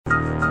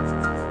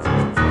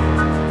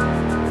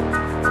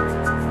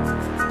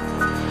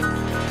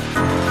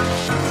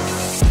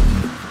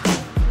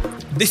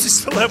This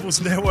is the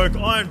Levels Network.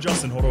 I am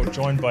Justin Hoddle,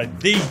 joined by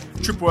the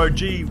Triple OG,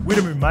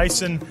 Widdamoo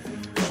Mason.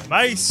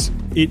 Mace,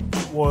 it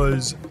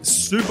was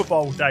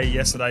Superbowl day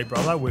yesterday,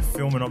 brother. We're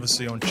filming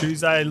obviously on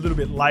Tuesday, a little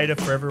bit later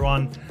for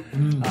everyone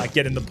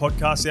getting the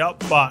podcast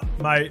out. But,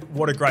 mate,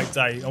 what a great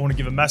day. I want to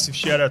give a massive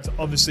shout out to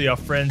obviously our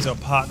friends, our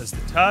partners,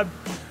 the Tab.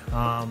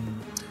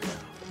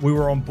 We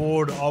were on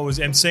board. I was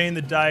emceeing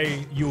the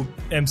day. You were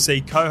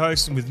MC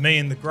co-hosting with me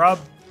and the Grub,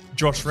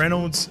 Josh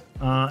Reynolds.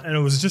 And it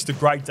was just a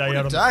great day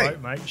out on the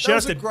boat, mate. That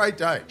was a great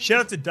day.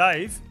 Shout out to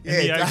Dave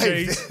and the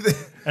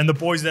AGs and the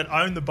boys that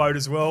own the boat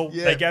as well.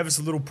 Yeah. They gave us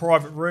a little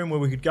private room where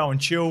we could go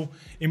and chill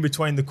in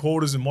between the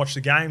quarters and watch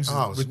the games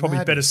with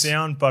probably better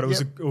sound, but it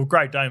was a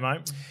great day,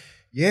 mate.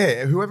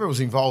 Yeah, whoever was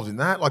involved in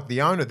that, like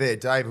the owner there,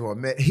 Dave, who I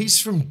met, he's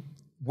from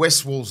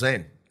West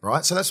Wallsend,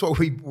 right? So that's what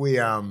we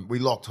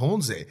locked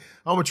horns there.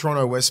 I'm a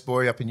Toronto West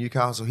boy up in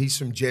Newcastle. He's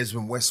from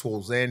Jesmond, West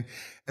Wallsend.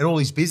 And all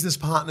his business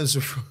partners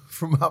are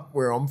from up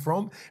where I'm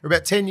from. They're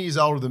about 10 years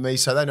older than me,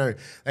 so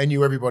they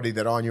knew everybody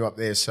that I knew up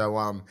there. So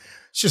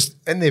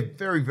and they're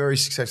very, very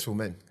successful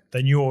men.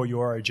 They knew all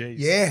your OGs.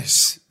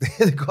 Yes.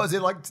 The guys,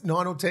 they're like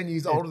 9 or 10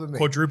 years older than me.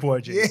 Quadruple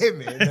OGs. Yeah,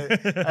 man.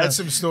 They had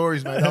some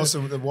stories, mate. They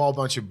were a wild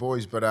bunch of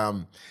boys, but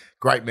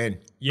great men.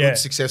 Yeah. Good,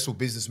 successful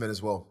businessmen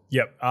as well.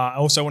 Yep. I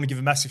also want to give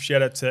a massive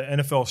shout out to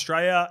NFL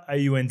Australia,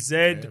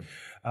 AUNZ,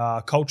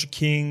 Culture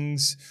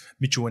Kings,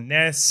 Mitchell and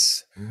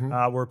Ness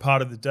were a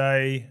part of the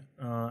day.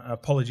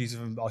 Apologies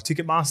of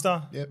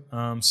Ticketmaster. Yep.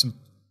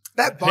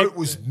 That boat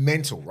was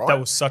mental, right? That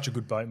was such a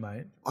good boat,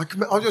 mate. I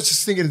was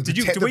just thinking of the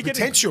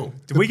potential.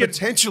 The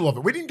potential of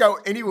it. We didn't go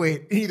anywhere,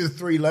 any of the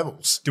 3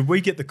 levels. Did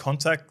we get the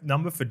contact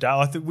number for Dale?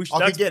 I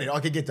could get it. I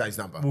could get Dave's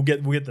number. We'll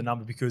get the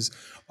number because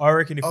I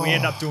reckon if we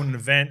end up doing an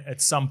event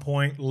at some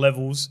point,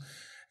 Levels,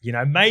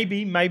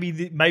 maybe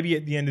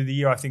at the end of the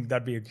year, I think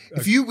that'd be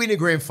if you win a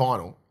grand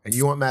final and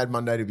you want Mad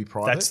Monday to be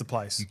private, that's the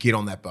place. You get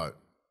on that boat.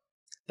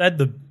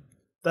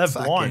 They have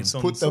blinds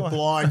on put the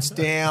blinds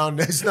down.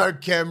 There's no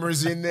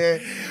cameras in there.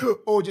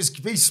 Or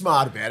just be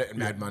smart about it. And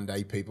Mad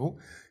Monday people,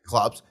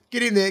 clubs,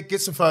 get in there,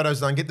 get some photos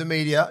done, get the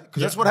media,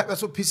 because that's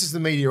what pisses the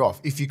media off.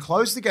 If you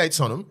close the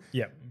gates on them,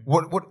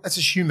 what that's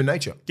just human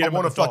nature. I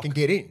want to fucking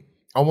get in.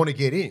 I want to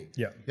get in.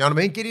 Yeah. You know what I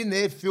mean? Get in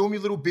there, film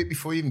your little bit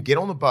before you even get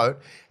on the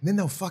boat, and then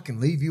they'll fucking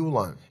leave you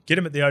alone. Get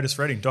them at the Otis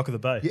Redding, Dock of the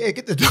Bay. Yeah,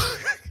 get the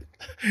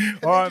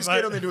all right, just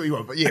get on there and do what you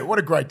want. But yeah, what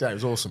a great day. It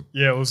was awesome.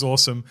 Yeah, it was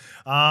awesome.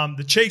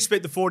 The Chiefs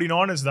beat the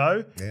 49ers,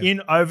 though,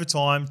 in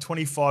overtime,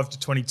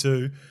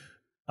 25-22.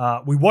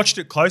 We watched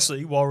it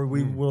closely while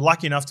we were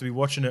lucky enough to be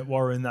watching it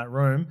while we were in that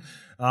room.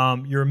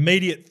 Your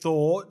immediate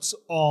thoughts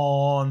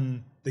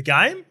on the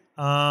game?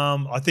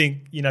 I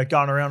think,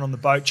 going around on the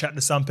boat, chatting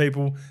to some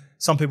people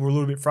were a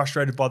little bit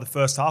frustrated by the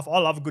first half. I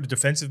love a good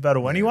defensive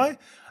battle anyway.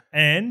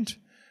 And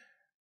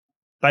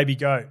baby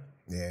goat.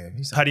 Yeah,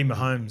 Patty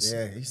Mahomes.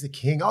 Yeah, he's the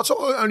king. I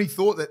only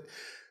thought that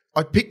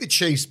I picked the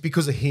Chiefs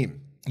because of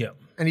him. Yeah.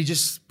 And he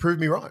just proved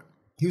me right.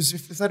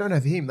 If they don't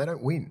have him, they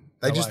don't win.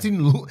 They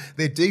didn't look.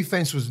 Their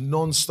defense was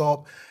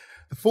non-stop.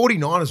 The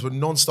 49ers were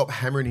non-stop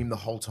hammering him the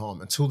whole time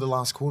until the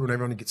last quarter, and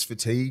everyone gets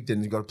fatigued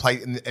and you've got to play,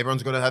 and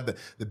everyone's got to have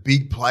the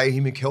big play,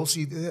 him and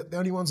Kelsey. They're the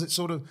only ones that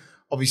sort of,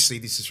 obviously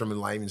this is from a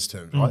layman's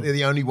term, right? They're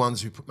the only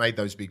ones who made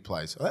those big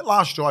plays. That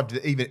last drive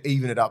to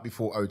even it up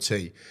before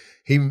OT,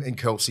 him and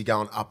Kelsey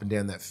going up and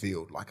down that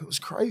field. Like, it was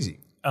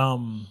crazy.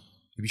 You'd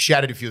be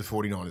shattered if you're the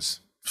 49ers.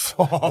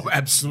 Oh,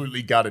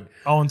 absolutely gutted.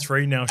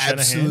 0-3 now, Shanahan.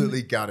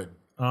 Absolutely gutted.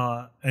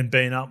 And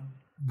being up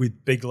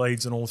with big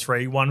leads on all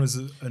 3. One was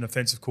an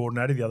offensive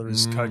coordinator. The other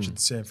is coach of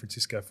the San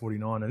Francisco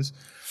 49ers.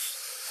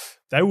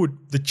 The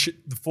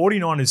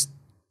 49ers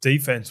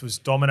defense was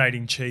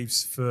dominating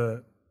Chiefs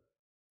for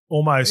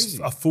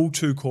almost a full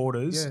 2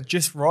 quarters. Yeah.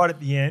 Just right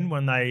at the end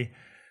when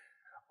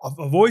I've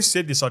always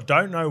said this. I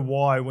don't know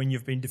why when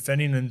you've been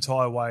defending an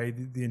entire way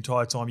the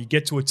entire time, you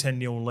get to a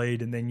 10-0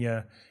 lead and then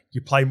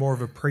you play more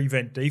of a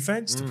prevent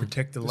defense to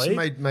protect the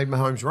lead. Made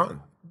Mahomes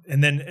run.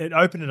 And then it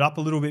opened it up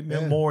a little bit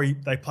more.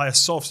 They play a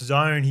soft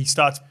zone. He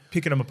starts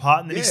picking them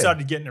apart, and then he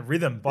started getting a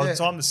rhythm. By the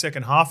time the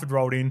second half had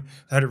rolled in,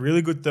 they had a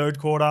really good third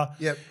quarter.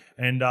 Yep.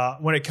 And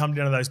when it came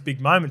down to those big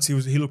moments,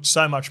 he looked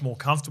so much more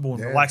comfortable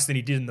and relaxed than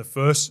he did in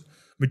the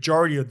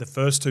majority of the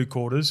first 2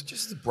 quarters.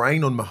 Just the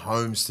brain on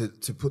Mahomes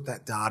to put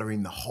that data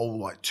in the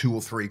whole 2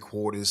 or 3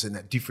 quarters and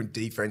that different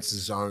defensive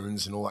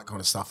zones and all that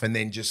kind of stuff, and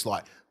then just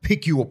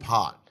pick you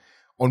apart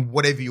on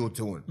whatever you're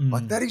doing.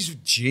 Like, that is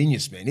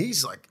genius, man.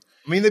 He's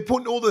they're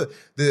putting all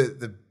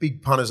the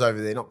big punters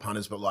over there, not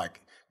punters, but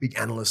big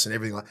analysts and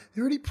everything.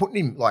 They're already putting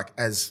him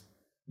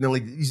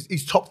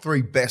he's top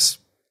 3 best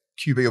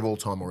QB of all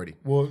time already.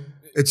 Well,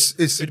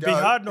 it'd be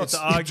hard not to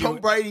argue. Tom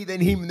Brady, then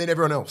him, and then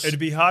everyone else. It'd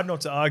be hard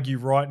not to argue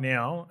right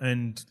now.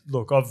 And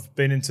look, I've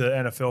been into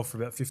NFL for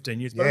about 15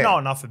 years, but I know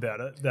enough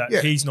about it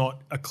that he's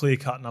not a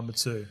clear-cut number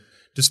 2.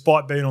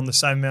 Despite being on the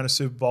same amount of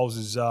Super Bowls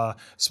as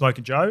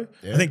Smoking Joe.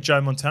 Yeah. I think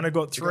Joe Montana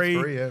got 3.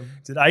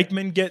 Did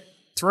Aikman get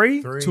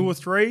 3? 2 or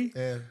 3?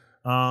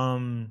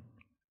 Yeah.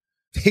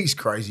 He's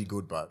crazy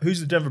good, but who's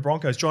the Denver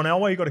Broncos? John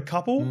Elway, he got a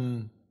couple,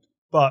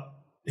 but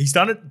he's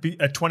done it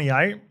at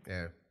 28.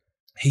 Yeah.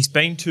 He's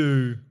been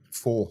to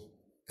 4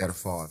 out of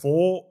 5.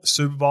 4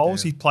 Super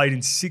Bowls. He played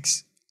in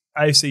 6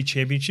 AFC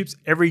championships.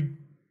 Every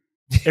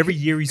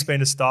year he's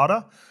been a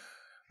starter.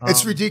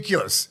 It's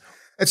ridiculous.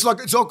 It's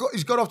like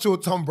he's got off to a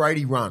Tom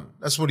Brady run.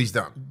 That's what he's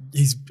done.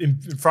 He's in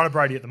front of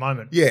Brady at the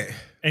moment. Yeah.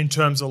 In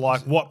terms of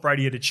like what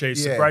Brady had achieved.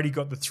 So Brady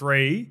got the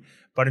 3,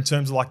 but in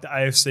terms of like the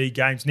AFC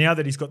games, now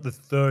that he's got the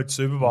 3rd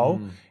Super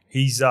Bowl,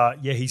 he's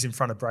in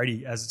front of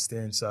Brady as it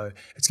stands. So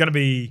it's going to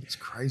be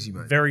crazy,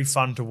 mate. Very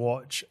fun to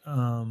watch.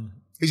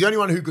 He's the only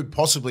one who could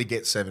possibly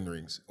get 7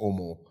 rings or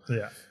more.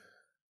 Yeah.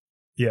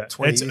 Yeah.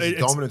 20 years of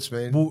dominance,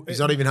 man. Well, he's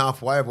not even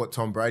halfway of what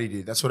Tom Brady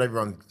did. That's what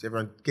everyone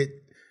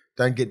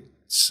don't get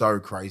so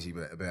crazy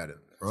about it,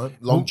 right?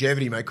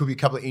 Longevity, mate. Could be a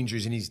couple of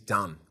injuries and he's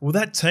done. Well,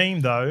 that team,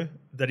 though,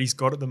 that he's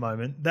got at the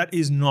moment, that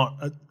is not,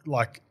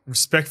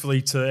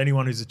 respectfully to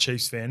anyone who's a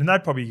Chiefs fan, and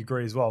they'd probably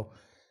agree as well,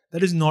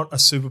 that is not a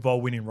Super Bowl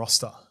winning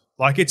roster.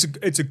 Like, it's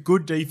a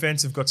good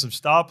defense. They've got some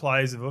star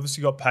players. They've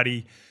obviously got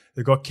Patty.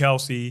 They've got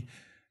Kelsey.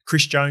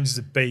 Chris Jones is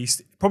a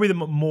beast. Probably the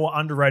more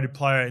underrated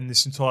player in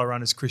this entire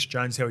run is Chris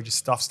Jones, how he just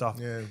stuffed stuff.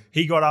 Yeah.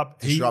 He got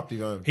up.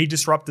 He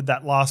disrupted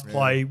that last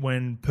play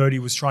when Purdy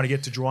was trying to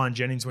get to Juwan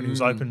Jennings when he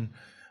was open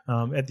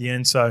at the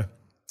end. So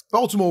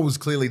Baltimore was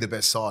clearly the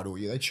best side all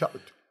year. They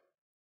choked.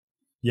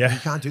 Yeah. You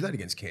can't do that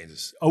against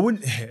Kansas. I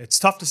wouldn't. It's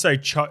tough to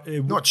say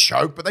not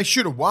choke, but they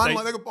should have won.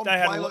 They got they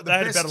had a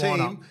better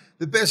lineup.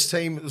 The best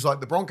team, it was like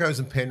the Broncos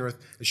and Penrith.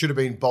 It should have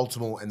been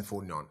Baltimore and the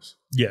 49ers.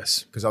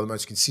 Yes. Because they're the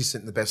most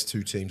consistent and the best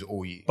 2 teams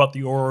all year. But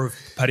the aura of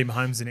Paddy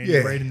Mahomes and Andy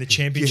Reid in the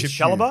championship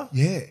caliber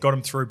got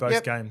him through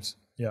both games.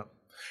 Yeah.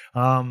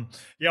 I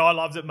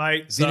loved it,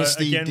 mate.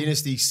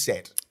 Dynasty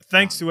set.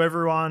 Thanks to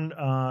everyone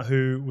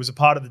who was a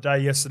part of the day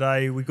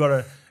yesterday. We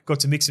got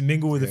to mix and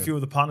mingle with a few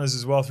of the punters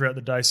as well throughout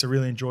the day, so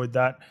really enjoyed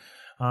that.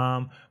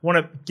 Want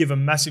to give a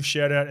massive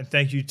shout out and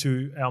thank you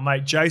to our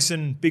mate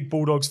Jason, big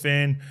Bulldogs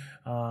fan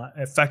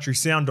at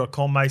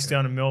factorysound.com, mates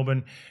down in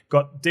Melbourne.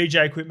 Got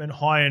DJ equipment,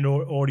 high-end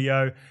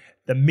audio.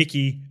 The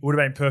Mickey would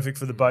have been perfect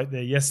for the boat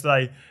there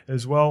yesterday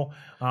as well.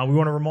 We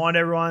want to remind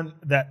everyone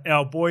that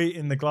our boy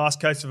in the glass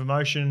case of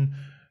emotion,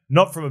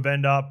 not from a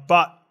bender,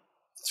 but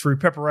through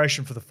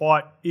preparation for the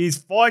fight, is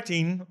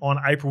fighting on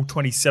April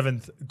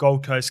 27th,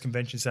 Gold Coast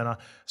Convention Centre.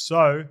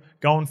 So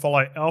go and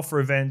follow Alpha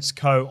Events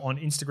Co. on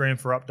Instagram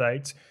for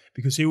updates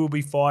because he will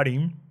be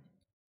fighting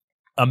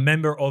a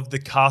member of the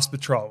Cast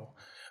Patrol.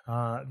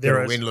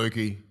 They're a win,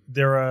 Lukey.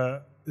 They're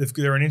an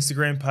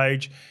Instagram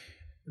page.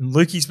 And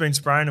Lukey's been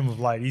spraying them of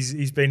late.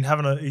 He's been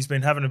having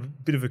a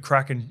bit of a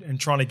crack and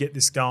trying to get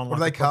this going. What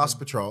are they? Cast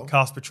Patrol.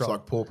 Cast Patrol. It's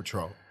like Paw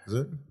Patrol, is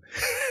it?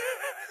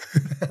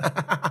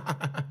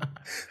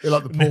 They're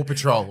like the Paw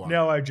Patrol one.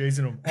 No OGs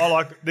in them.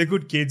 They're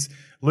good kids.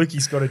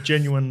 Lukey's got a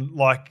genuine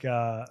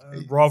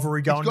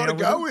rivalry going. He's got to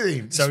go with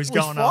him. So he's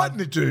going fighting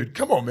the dude.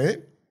 Come on,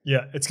 man.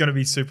 Yeah, it's going to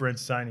be super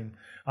entertaining.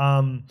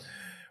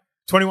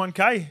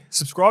 21K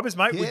subscribers,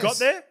 mate. Yes. We got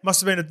there.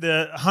 Must have been at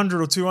the 100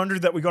 or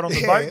 200 that we got on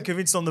the boat,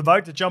 convinced on the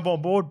boat to jump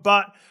on board.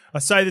 But I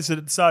say this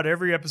at the start of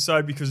every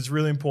episode because it's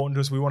really important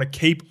to us. We want to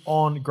keep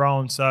on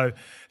growing. So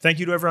thank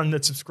you to everyone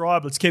that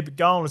subscribed. Let's keep it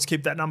going. Let's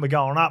keep that number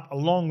going up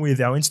along with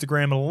our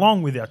Instagram,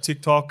 along with our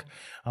TikTok.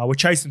 We're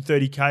chasing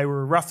 30K.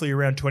 We're roughly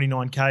around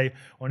 29K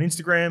on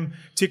Instagram.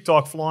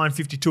 TikTok flying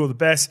 52 of the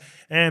best.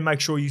 And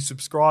make sure you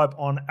subscribe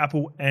on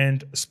Apple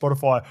and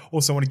Spotify.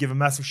 Also want to give a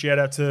massive shout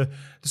out to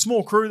the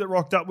small crew that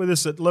rocked up with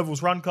us at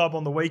Levels Run Club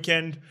on the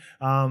weekend.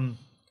 I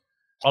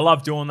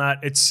love doing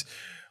that.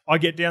 I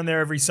get down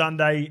there every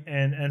Sunday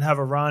and have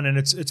a run, and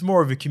it's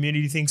more of a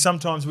community thing.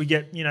 Sometimes we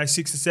get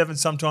 6 or 7,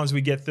 sometimes we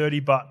get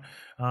 30, but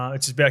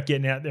it's about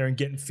getting out there and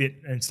getting fit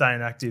and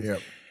staying active. Yep.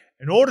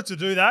 In order to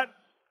do that,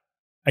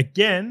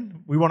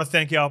 again, we want to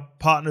thank our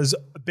partners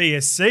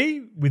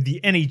BSC with the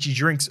energy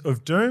drinks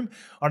of doom.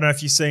 I don't know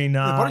if you've seen... the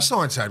Body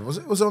Science ad, was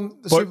it? Was it on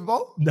the Super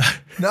Bowl? No.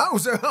 No?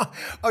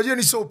 I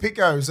only saw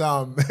Pico's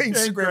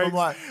Instagram. I'm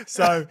like,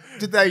 so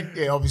did they...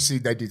 Yeah, obviously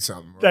they did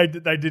something.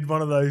 Right? They did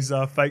one of those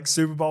fake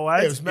Super Bowl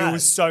ads. Yeah, it was mad. It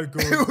was so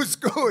good. It was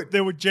good.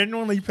 There were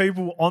genuinely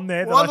people on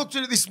there. Well, I looked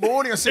at it this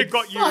morning. I said,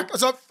 fuck. I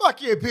was like,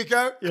 fuck yeah,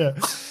 Pico. Yeah.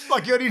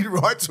 Like, you didn't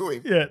write to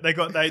him. Yeah,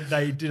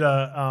 they did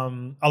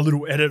a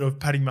little edit of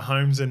Patty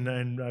Mahomes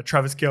and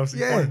Travis Kelce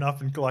pointing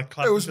up and clapping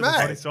to the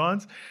Body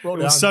Signs. Well,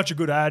 it was such a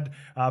good ad.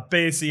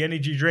 BSC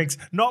energy drinks.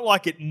 Not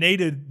like it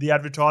needed the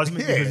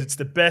advertisement because it's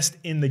the best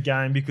in the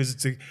game because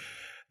it's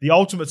the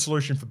ultimate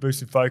solution for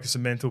boosting focus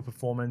and mental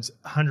performance.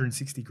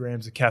 160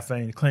 grams of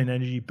caffeine, clean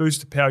energy,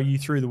 boost to power you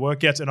through the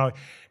workouts. And I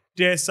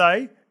dare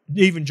say,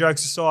 even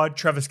jokes aside,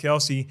 Travis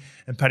Kelce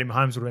and Patty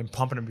Mahomes would have been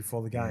pumping them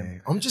before the game. Yeah.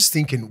 I'm just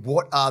thinking,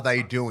 what are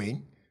they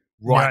doing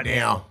right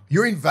now?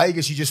 You're in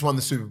Vegas. You just won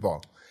the Super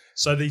Bowl.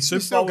 So the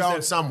Super Bowl Bowl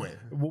going somewhere.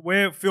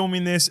 We're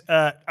filming this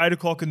at 8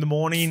 o'clock in the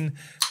morning.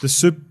 The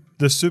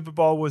Super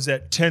Bowl was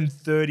at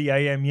 10:30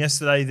 a.m.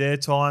 yesterday, their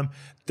time.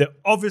 They're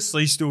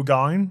obviously still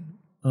going.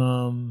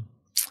 Mr.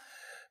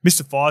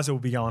 Pfizer will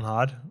be going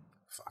hard.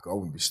 Fuck, I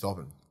wouldn't be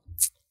stopping.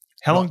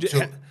 How long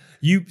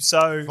you?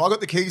 So if I got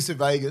the keys to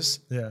Vegas,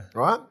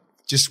 right?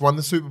 Just won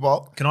the Super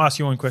Bowl. Can I ask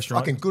you one question?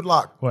 Fucking good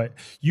luck. Wait,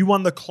 you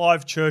won the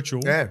Clive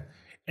Churchill. Yeah.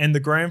 and the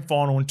grand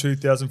final in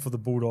 2000 for the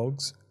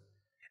Bulldogs,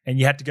 and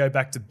you had to go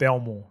back to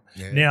Belmore.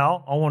 Yeah.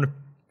 Now,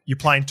 you're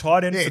playing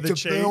tight end for the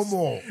Chiefs.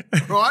 Belmore,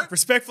 right?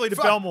 Respectfully to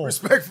Belmore.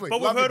 Respectfully. But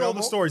we've heard all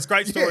the stories.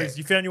 Great stories.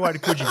 You found your way to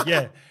Coogee.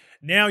 Yeah.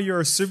 Now you're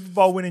a Super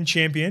Bowl winning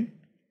champion,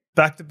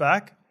 back to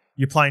back.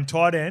 You're playing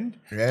tight end.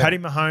 Yeah. Patty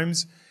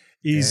Mahomes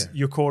is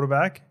your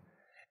quarterback,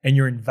 and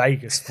you're in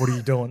Vegas. What are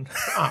you doing?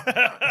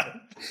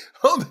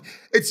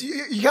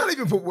 You can't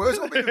even put words.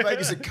 I've been to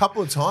Vegas a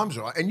couple of times,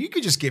 right? And you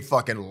could just get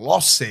fucking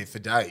lost there for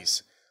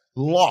days.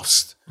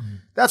 Lost.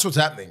 That's what's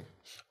happening.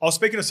 I was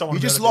speaking to someone.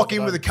 You just lock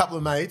in with a couple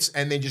of mates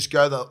and then just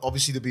go.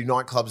 Obviously, there'd be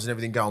nightclubs and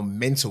everything going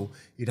mental.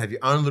 You'd have your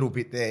own little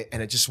bit there,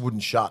 and it just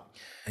wouldn't shut.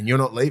 And you're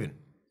not leaving.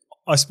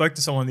 I spoke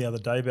to someone the other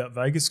day about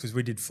Vegas because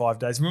we did 5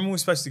 days. Remember, we were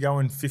supposed to go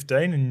in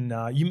 15, and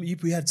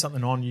we had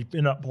something on. You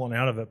ended up pulling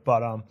out of it,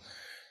 but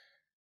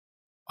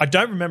I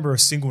don't remember a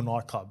single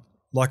nightclub.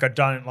 Like I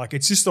don't like.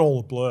 It's just all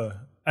a blur.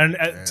 And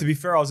to be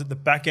fair, I was at the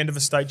back end of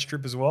a stage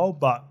trip as well.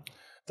 But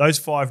those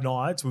 5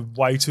 nights were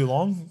way too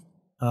long.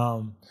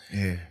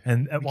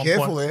 And at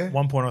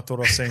one point, I thought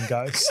I was seeing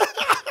ghosts.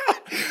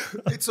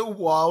 It's a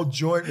wild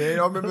joint, man.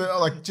 I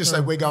remember, say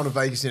we're going to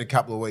Vegas in a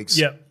couple of weeks.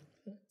 Yep.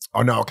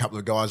 I know a couple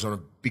of guys on a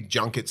big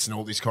junkets and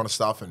all this kind of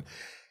stuff. And,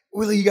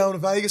 Will, are you going to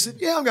Vegas? I said,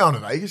 yeah, I'm going to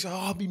Vegas. Oh,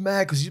 I'll be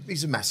mad because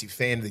he's a massive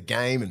fan of the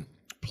game and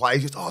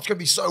plays. It's going to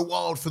be so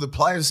wild for the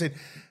players. I said,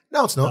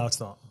 no, it's not. No, it's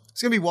not.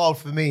 It's going to be wild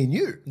for me and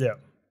you. Yeah.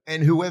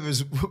 And whoever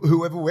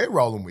we're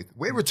rolling with.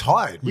 We're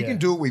retired. We can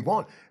do what we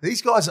want.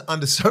 These guys are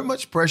under so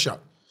much pressure.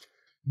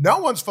 No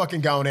one's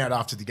fucking going out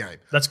after the game.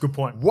 That's a good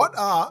point.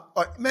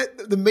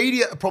 The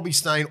media are probably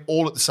staying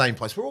all at the same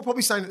place. We're all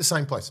probably staying at the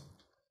same place.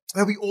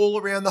 They'll be all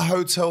around the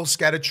hotel,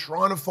 scattered,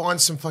 trying to find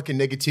some fucking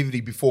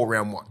negativity before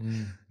round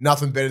one.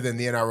 Nothing better than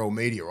the NRL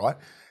media, right?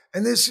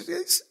 And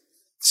Souths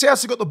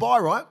have got the bye,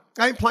 right?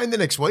 They ain't playing the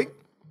next week.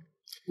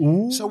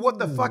 Ooh. So what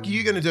the fuck are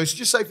you going to do? So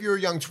just say if you're a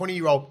young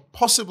 20-year-old,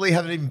 possibly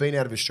haven't even been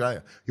out of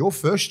Australia, your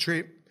first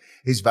trip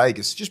is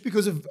Vegas. Just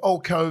because of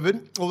old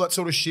COVID, all that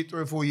sort of shit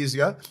 3 or 4 years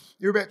ago,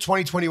 you're about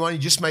 20, 21, you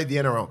just made the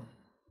NRL.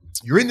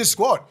 You're in the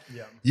squad.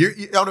 Yeah.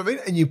 You know what I mean?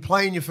 And you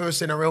play in your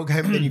first NRL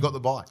game and then you got the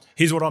bye.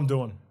 Here's what I'm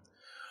doing.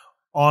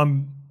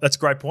 That's a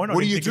great point.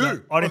 What do you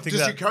do? Does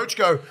your coach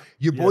go,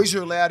 your boys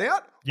are allowed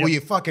out? Or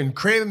you fucking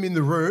cram them in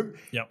the room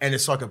and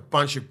it's like a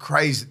bunch of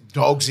crazy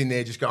dogs in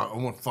there just going, I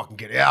want to fucking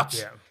get out.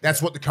 Yeah.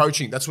 That's what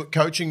coaching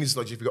is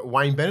like. If you've got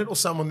Wayne Bennett or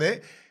someone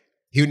there,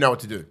 he would know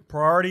what to do.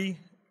 Priority,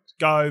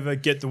 go over,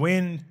 get the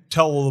win,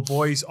 tell all the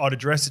boys I'd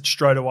address it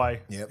straight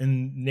away. Yep.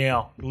 And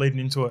now, leading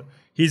into it,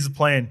 here's the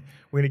plan.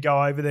 We're going to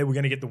go over there. We're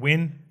going to get the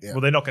win. Yep.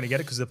 Well, they're not going to get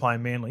it because they're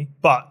playing Manly,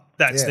 but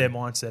that's their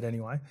mindset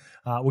anyway.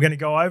 We're going to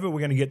go over. We're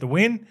going to get the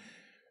win.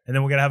 And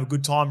then we're going to have a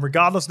good time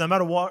regardless, no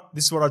matter what.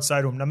 This is what I'd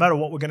say to them. No matter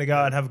what, we're going to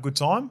go and have a good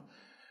time.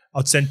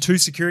 I'd send 2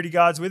 security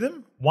guards with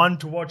them, one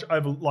to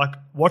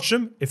watch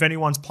them if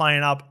anyone's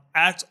playing up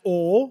at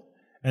all.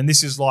 And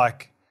this is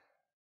like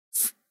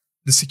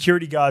the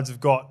security guards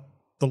have got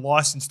the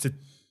license to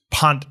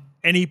punt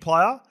any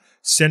player,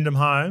 send them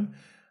home.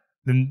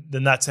 Then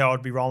that's how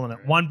I'd be rolling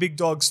it. One big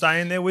dog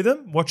staying there with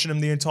them, watching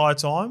them the entire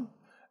time.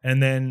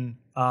 And then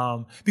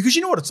because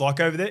you know what it's like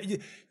over there.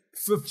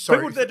 For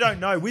people that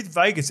don't know, with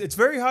Vegas, it's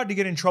very hard to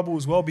get in trouble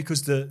as well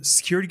because the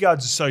security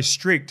guards are so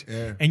strict,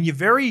 and you're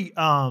very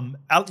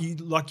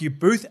your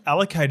booth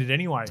allocated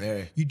anyway.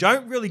 Yeah. You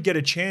don't really get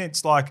a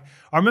chance. Like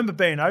I remember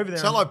being over there.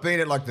 It's not like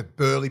being at like the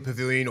Burleigh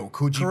Pavilion or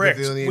Coogee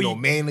Pavilion or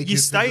Manly. You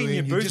stay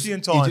Pavilion. In your booth the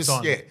entire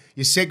time. Yeah,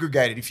 you're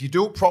segregated. If you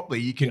do it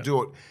properly, you can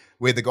do it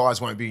where the guys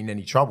won't be in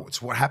any trouble.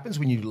 It's what happens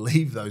when you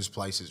leave those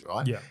places,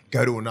 right? Yeah.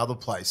 Go to another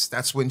place.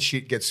 That's when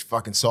shit gets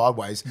fucking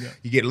sideways. Yeah.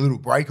 You get a little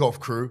break-off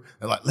crew.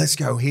 They're like, let's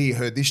go here.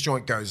 Heard this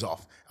joint goes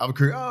off. Other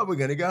crew, we're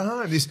going to go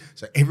home.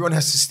 So everyone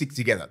has to stick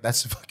together.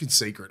 That's the fucking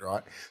secret,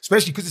 right?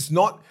 Especially because it's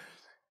not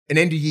an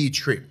end-of-year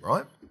trip,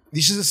 right?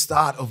 This is the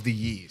start of the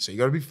year. So you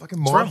got to be fucking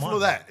mindful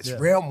of that. It's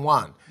round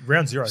 1.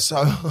 Round 0.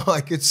 So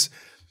like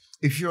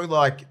if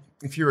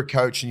you're a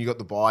coach and you got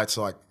the bye, it's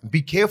like,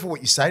 be careful what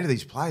you say to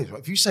these players.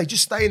 Right? If you say,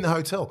 just stay in the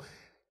hotel.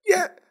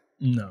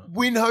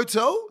 Win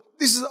hotel.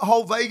 This is the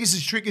whole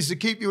Vegas' trick is to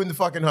keep you in the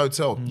fucking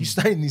hotel. You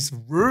stay in this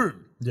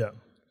room. Yeah.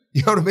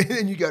 You know what I mean?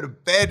 And you go to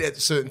bed at a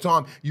certain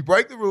time. You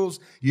break the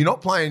rules. You're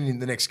not playing in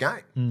the next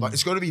game. Like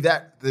it's got to be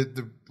that.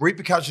 The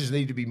repercussions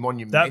need to be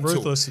monumental. That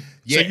ruthless.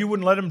 Yeah. So you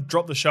wouldn't let them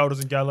drop the shoulders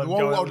and go, let them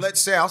go. I'd let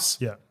South.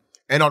 Yeah.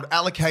 And I'd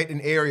allocate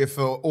an area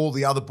for all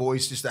the other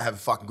boys just to have a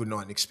fucking good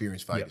night and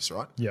experience Vegas,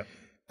 right? Yeah.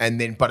 And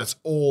then, but it's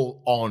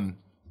all on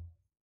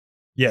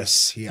here.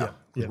 Yeah.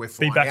 We're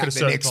flying out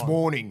the next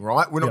morning,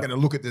 right? We're not going to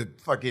look at the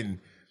fucking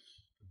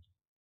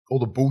all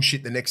the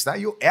bullshit the next day.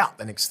 You're out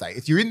the next day.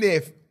 If you're in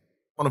there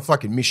on a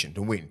fucking mission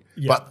to win.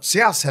 Yeah. But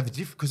Souths have a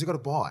different because they've got to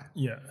buy.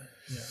 Yeah.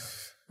 Yeah.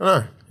 I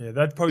know. Yeah,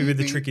 that'd probably be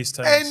the trickiest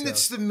team. And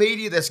it's the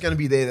media that's going to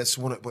be there that's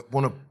want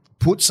to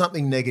put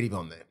something negative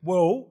on there.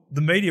 Well,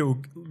 the media,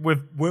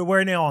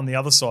 we're now on the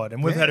other side,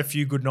 and we've had a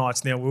few good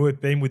nights now.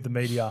 We've been with the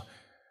media.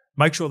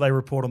 Make sure they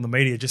report on the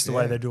media just the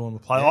way they do on the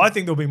play. I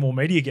think there'll be more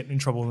media getting in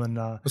trouble than...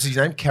 What's his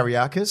name?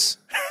 Kariakis?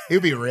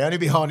 He'll be around. He'll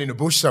be hiding in a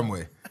bush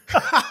somewhere.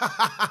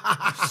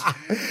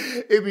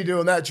 He'll be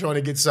doing that, trying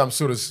to get some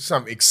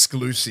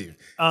exclusive.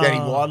 Danny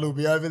White will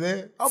be over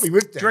there. I'll be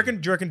with Danny.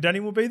 Do you reckon Danny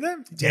will be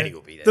there? Danny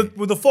will be there.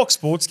 Will the Fox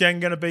Sports gang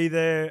going to be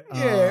there?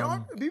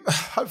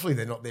 Hopefully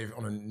they're not there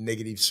on a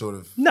negative sort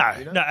of. No,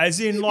 as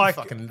in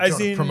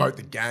promote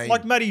the game,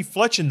 like Matty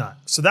Fletcher and that.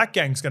 So that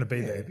gang's going to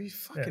be there. It'll be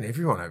fucking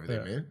everyone over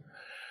there, man.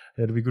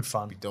 Yeah, it'll be good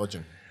fun. Be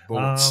dodging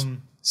bullets.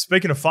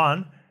 Speaking of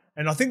fun,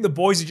 and I think the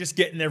boys are just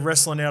getting their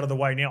wrestling out of the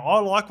way now. I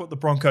like what the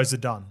Broncos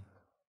have done.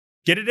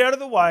 Get it out of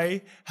the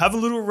way, have a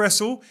little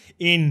wrestle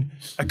in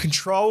a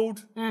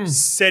controlled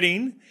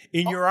setting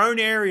in your own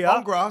area.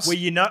 On grass. Where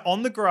you're not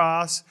on the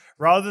grass,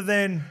 rather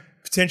than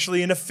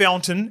potentially in a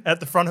fountain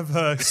at the front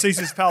of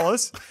Caesar's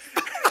Palace.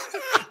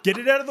 Get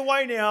it out of the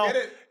way now.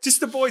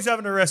 Just the boys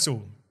having a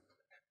wrestle.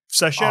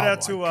 So shout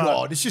out to...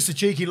 God, it's just a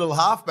cheeky little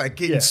halfback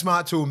getting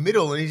smart to a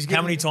middle. And he's getting,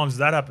 how many times has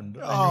that happened?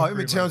 How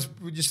many times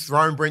we just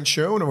throwing Brent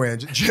Sherwin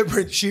around?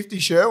 Shifty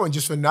Sherwin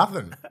just for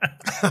nothing.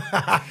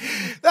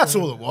 That's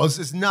all it was.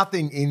 There's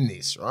nothing in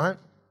this, right?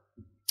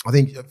 I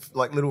think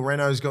like little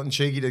Renault's gotten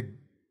cheeky to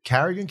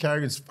Carrigan.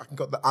 Carrigan's fucking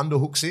got the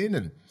underhooks in,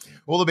 and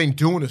all they've been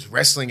doing is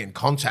wrestling and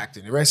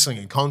fitness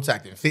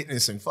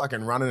and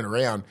fucking running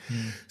around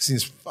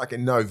since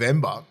fucking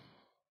November.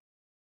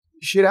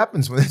 Shit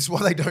happens when that's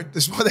why they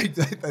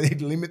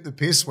limit the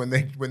piss when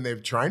they're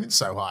training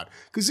so hard,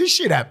 because this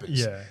shit happens.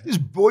 Yeah, there's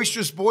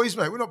boisterous boys,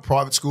 mate. We're not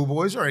private school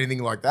boys or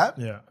anything like that.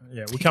 Yeah.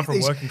 We come from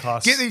working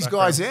class. Get these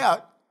guys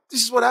out.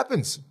 This is what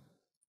happens.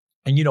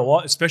 And you know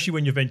what? Especially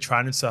when you've been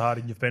training so hard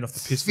and you've been off the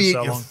piss for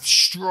so long.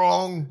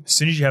 Strong. As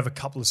soon as you have a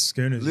couple of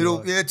schooners.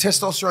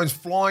 Testosterone's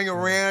flying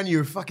around.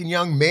 You're a fucking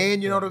young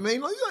man, you know what I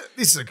mean? Like,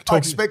 I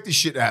expect this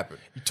shit to happen.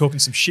 You're talking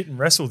some shit in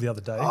wrestle the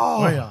other day.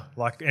 Oh. Yeah.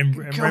 Like, and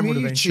Rem would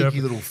have been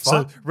cheeky little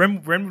fuck. So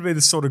Rem would be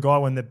the sort of guy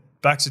when their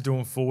backs are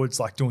doing forwards,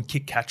 like doing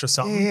kick catch or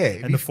something,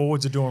 and the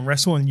forwards are doing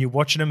wrestle, and you're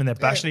watching them and they're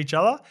bashing each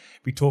other,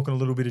 be talking a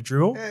little bit of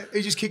drill. Yeah.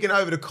 He's just kicking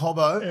over to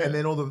Cobbo, and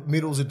then all the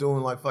middles are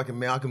doing like fucking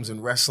Malcolms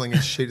and wrestling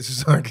and shit. It's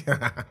just like...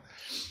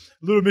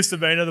 Little Mr.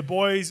 Vena, the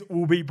boys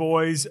will be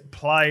boys.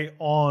 Play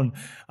on.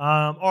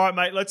 All right,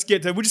 mate, let's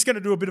get to... We're just going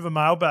to do a bit of a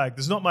mailbag.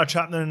 There's not much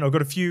happening. I've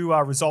got a few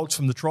results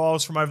from the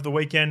trials from over the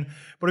weekend,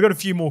 but I've got a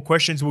few more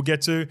questions we'll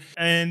get to.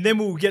 And then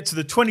we'll get to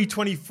the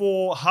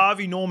 2024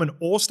 Harvey Norman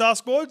All-Star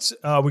squads.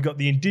 We've got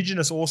the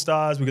Indigenous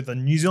All-Stars. We've got the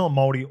New Zealand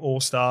Māori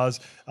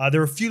All-Stars.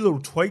 There are a few little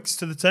tweaks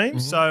to the team,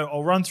 so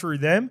I'll run through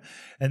them.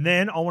 And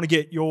then I want to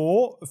get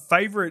your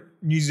favourite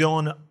New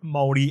Zealand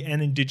Māori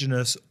and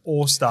Indigenous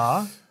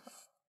All-Star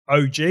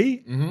OG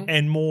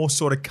and more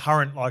sort of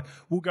current, like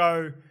we'll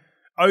go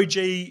OG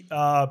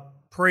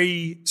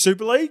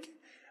pre-Super League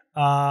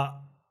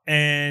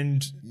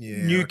and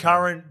new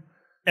current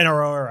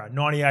NRL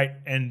 98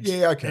 and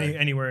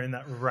anywhere in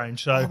that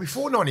range. So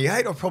before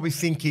 98, I'm probably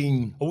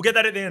thinking... We'll get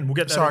that at the end.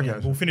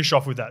 We'll finish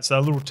off with that. So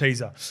a little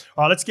teaser.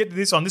 All right, let's get to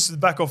this one. This is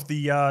back off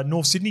the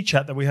North Sydney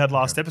chat that we had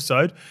last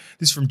episode.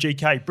 This is from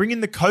GK. Bring in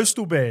the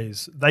Coastal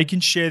Bears. They can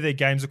share their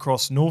games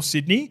across North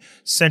Sydney,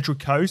 Central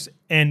Coast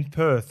and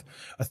Perth.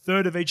 A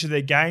third of each of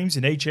their games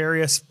in each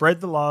area. Spread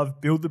the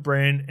love, build the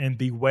brand, and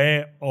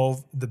beware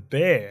of the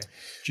bear.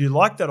 Do you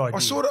like that idea? I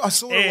sort of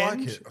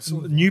like it.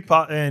 New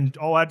part, and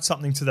I'll add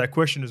something to that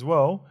question as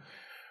well.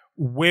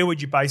 Where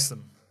would you base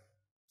them?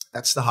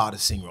 That's the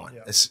hardest thing, right?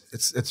 Yeah.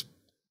 It's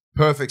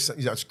perfect.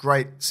 You know, it's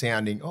great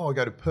sounding. Oh, I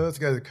go to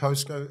Perth, go to the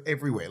coast, go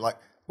everywhere. Like,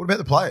 what about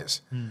the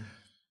players? You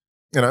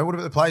know, what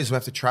about the players who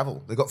have to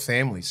travel? They've got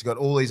families. They've got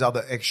all these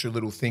other extra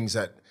little things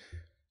that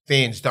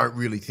fans don't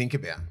really think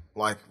about,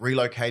 like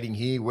relocating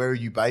here. Where are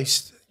you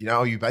based? You know,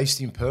 are you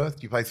based in Perth?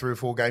 Do you play 3 or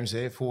 4 games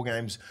there, 4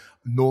 games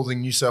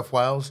northern New South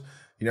Wales?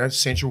 You know,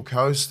 Central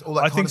Coast, all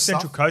that kind of stuff. I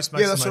think Central Coast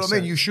makes that's what I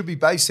mean. You should be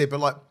based there,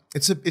 but like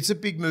it's a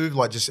big move,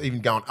 like just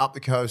even going up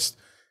the coast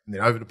and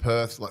then over to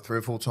Perth like 3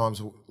 or 4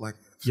 times, like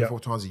 3 or 4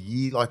 times a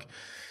year. Like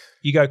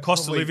you go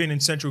cost of living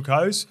in Central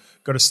Coast,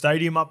 got a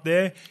stadium up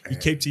there, you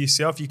keep to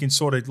yourself, you can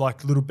sort of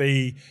like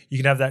you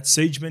can have that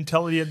siege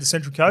mentality at the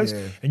Central Coast.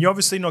 Yeah. And you're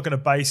obviously not going to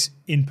base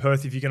in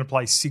Perth if you're going to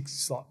play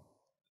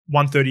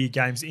 130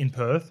 games in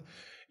Perth.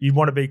 You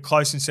want to be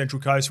close in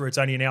Central Coast where it's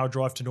only an hour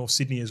drive to North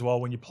Sydney as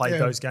well when you play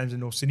those games in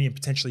North Sydney and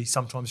potentially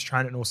sometimes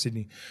train at North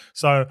Sydney.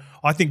 So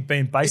I think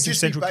being based in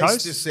Central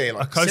Coast, just there,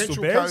 like a Coastal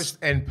Central Bears, Coast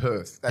and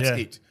Perth, that's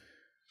it.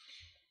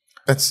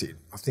 That's it.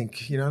 I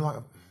think, you know, like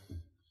it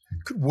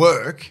could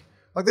work.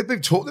 Like they've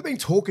been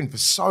talking for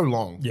so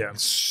long. Yeah.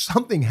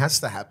 Something has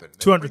to happen.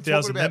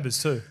 200,000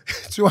 members too.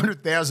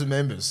 200,000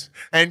 members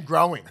and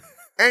growing.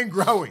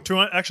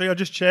 Actually, I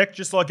just checked,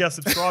 just like our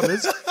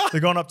subscribers,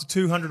 they've gone up to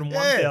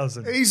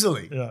 201,000. Yeah,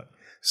 easily. Yeah.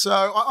 So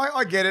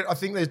I get it. I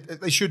think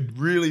they should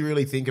really,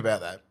 really think about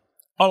that.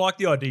 I like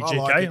the idea,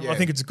 GK. I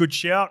think it's a good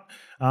shout.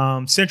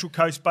 Central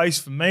Coast base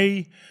for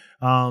me.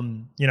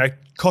 You know,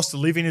 cost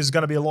of living is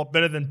going to be a lot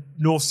better than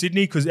North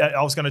Sydney because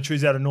I was going to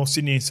choose out of North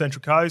Sydney and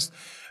Central Coast.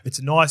 It's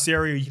a nice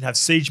area. You can have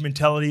siege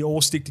mentality, all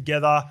stick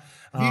together.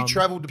 Have you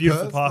travelled to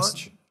Perth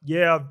much?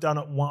 Yeah, I've done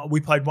it. We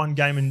played one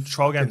game in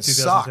trial game in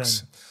 2010.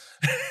 Sucks.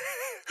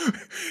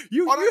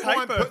 You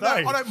hate Perth, eh?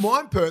 I don't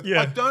mind Perth.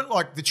 Yeah. I don't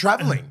like the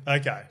travelling.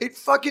 Okay. It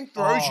fucking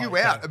throws you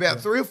out about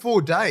 3 or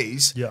 4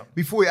 days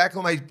before you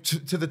acclimate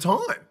to the time.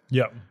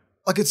 Yeah.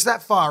 Like, it's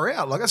that far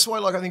out. Like, that's why,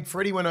 like, I think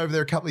Freddie went over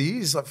there a couple of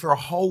years, like, for a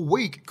whole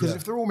week, because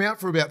if they're all out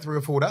for about 3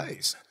 or 4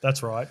 days.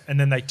 That's right. And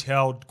then they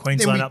tailed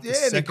Queensland up the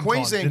second then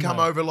Queensland time,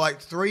 come over,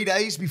 like, 3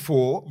 days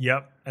before.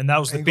 Yep. And that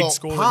was the big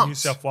score that New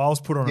South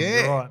Wales put on them.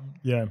 You're right.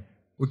 Yeah.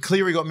 Well,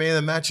 Cleary got man of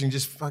the match and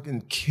just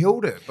fucking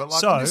killed it. But,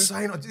 like, I'm just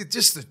saying,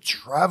 just the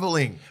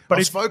travelling. But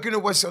I've spoken to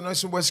I know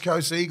some West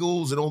Coast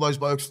Eagles and all those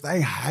blokes.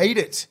 They hate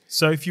it.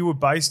 So if you were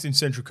based in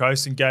Central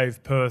Coast and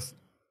gave Perth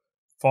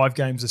 5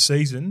 games a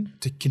season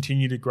to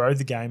continue to grow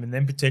the game and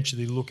then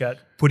potentially look at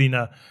putting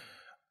a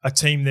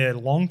team there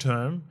long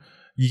term,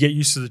 you get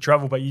used to the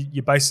travel, but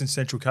you're based in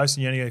Central Coast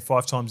and you only go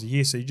 5 times a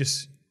year, so you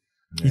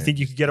think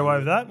you could get away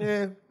with that?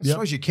 Yeah, I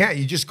suppose you can.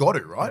 You just got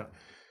it, right?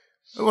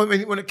 Yeah. Well, I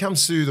mean, when it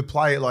comes to the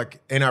play,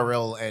 like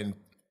NRL and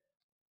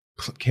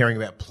caring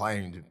about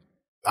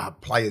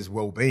players'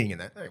 well-being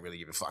and that, they don't really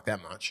give a fuck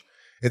that much.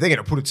 If they're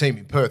going to put a team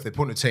in Perth, they're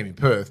putting a team in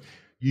Perth.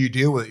 You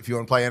deal with it if you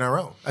want to play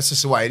NRL. That's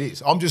just the way it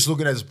is. I'm just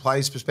looking at it as a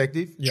player's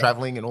perspective,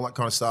 travelling and all that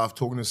kind of stuff,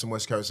 talking to some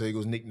West Coast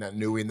Eagles, Nick Nat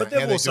New in. But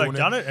they've also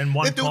done it and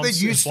won they're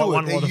used to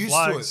it. They're used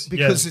to it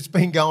because it's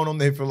been going on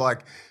there for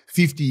like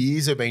 50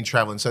 years they've been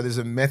travelling. So there's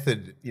a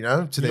method, to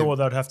them. You know what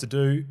they'd have to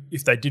do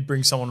if they did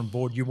bring someone on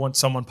board? You want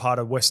someone part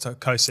of West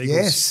Coast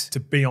Eagles to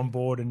be on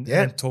board and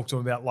talk to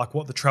them about like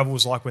what the travel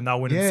was like when they were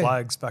winning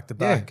flags back to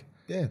back.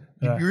 Yeah.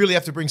 You really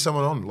have to bring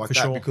someone on like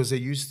that because they're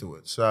used to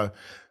it. So,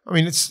 I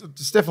mean, it's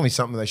definitely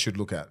something they should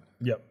look at.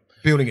 Yep.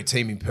 Building a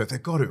team in Perth, they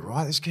got it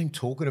right. They just keep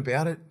talking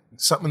about it.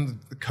 Something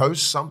the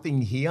coast,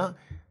 something here.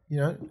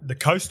 The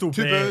coastal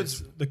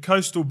bears. The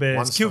coastal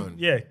bears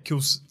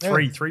kills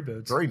three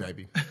birds. 3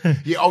 maybe.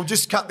 I'll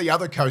just cut the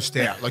other coast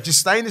out. Like, just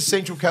stay in the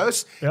Central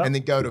Coast and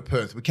then go to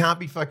Perth. We can't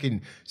be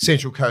fucking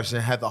Central Coast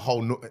and have the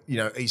whole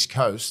East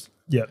Coast.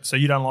 Yeah, so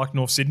you don't like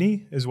North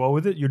Sydney as well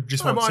with it? You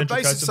just want Central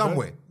Coast? Base it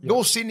somewhere. Yep.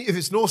 North Sydney. If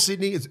it's North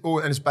Sydney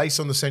and it's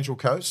based on the Central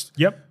Coast.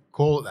 Yep.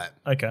 Call it that.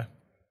 Okay.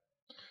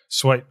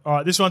 Sweet. All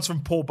right, this one's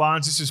from Paul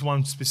Barnes. This is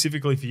one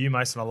specifically for you,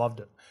 Mason. I loved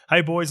it.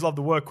 Hey, boys, love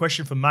the work.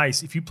 Question for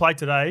Mace. If you played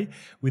today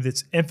with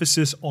its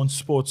emphasis on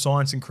sports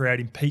science and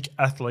creating peak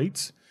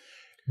athletes,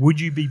 would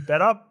you be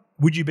better?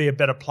 Would you be a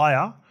better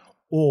player,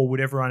 or would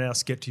everyone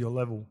else get to your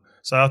level?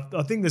 So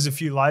I think there's a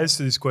few layers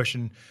to this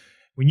question.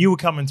 When you were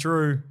coming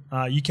through,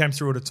 you came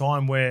through at a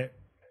time where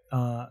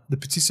the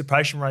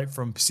participation rate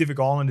from Pacific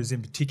Islanders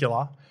in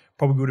particular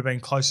probably would have been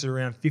closer to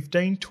around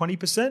 15,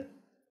 20%.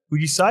 Would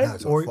you say? No,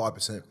 it's like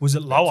 5%. Was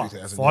it lower?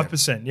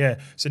 5%,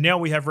 yeah. So now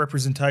we have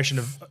representation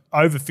of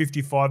over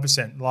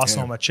 55% last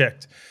time I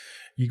checked.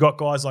 You got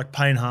guys like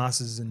Payne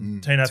Haas's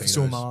and Tino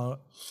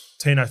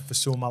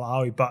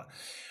Fasuamalawi, but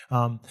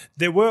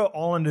there were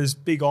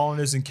big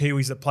Islanders and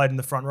Kiwis that played in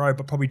the front row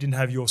but probably didn't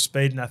have your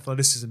speed and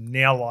athleticism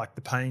now like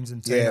the Paynes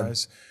and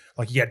Tinos.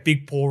 Like you had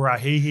big Paul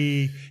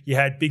Rahihi, you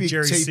had big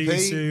Jerry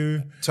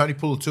Sisu. Tony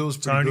Pulatua's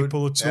pretty good.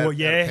 Tony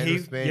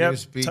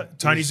Pulatua,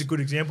 Tony's a good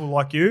example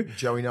like you.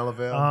 Joey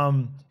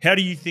Nullivel. How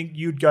do you think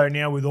you'd go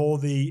now with all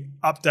the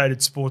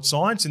updated sports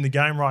science in the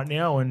game right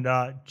now? And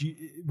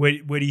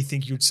where do you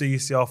think you'd see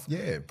yourself?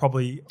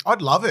 Probably.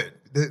 I'd love it.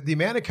 The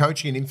amount of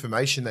coaching and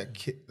information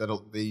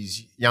that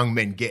these young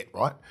men get,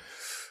 right?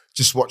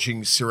 Just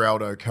watching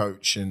Ciraldo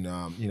coach and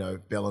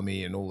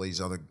Bellamy and all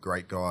these other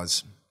great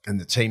guys and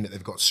the team that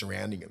they've got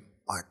surrounding them,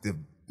 like the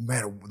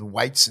amount of the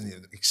weights and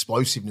the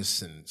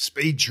explosiveness and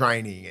speed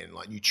training and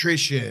like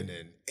nutrition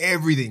and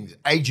everything, the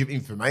age of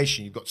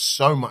information. You've got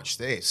so much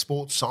there,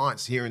 sports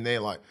science here and there.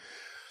 Like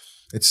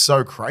it's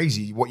so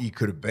crazy what you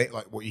could have been,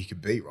 like what you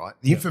could be, right?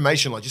 The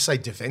information, like just say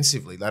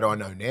defensively, that I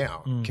know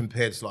now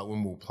compared to like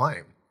when we were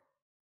playing,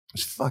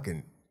 it's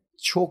fucking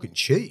chalk and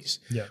cheese.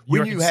 Yeah,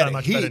 we knew how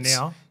to hit.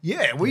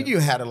 Yeah, we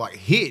knew how to like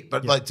hit,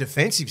 but like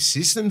defensive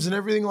systems and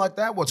everything like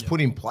that, what's put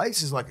in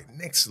place is like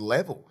next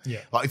level.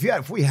 Yeah, like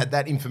if we had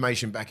that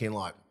information back in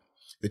like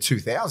the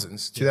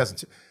 2000s,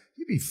 2002,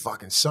 you'd be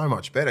fucking so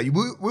much better.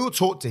 We were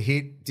taught to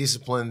hit,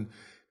 discipline,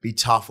 be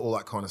tough, all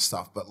that kind of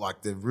stuff, but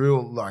like the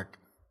real like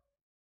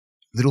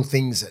little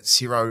things that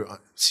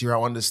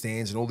Ciro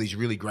understands and all these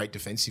really great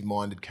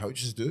defensive-minded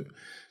coaches do,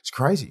 it's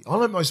crazy. I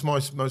learned most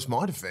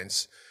my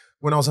defense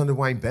when I was under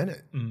Wayne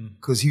Bennett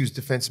because he was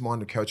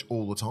defensive-minded coach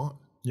all the time.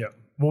 Yeah.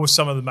 What were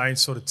some of the main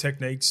sort of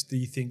techniques do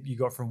you think you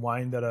got from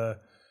Wayne that are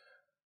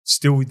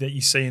still that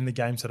you see in the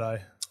game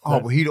today? Oh,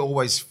 well, he'd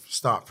always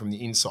start from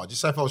the inside. Just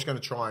say if I was going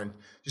to try and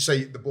just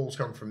say the ball's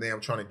coming from there,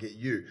 I'm trying to get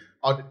you,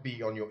 I'd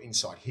be on your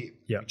inside hip.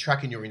 Yeah. Be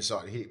tracking your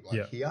inside hip,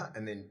 like here,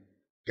 and then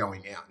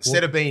going out.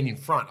 Instead of being in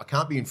front, I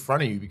can't be in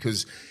front of you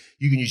because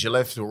you can use your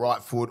left or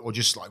right foot or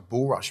just like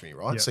bull rush me,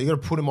 right? Yeah. So you got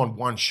to put them on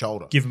one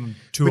shoulder. Give them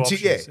two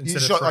options. Yeah,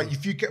 like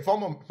if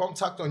I'm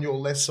tucked on your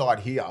left side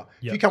here,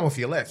 if you come off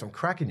your left, I'm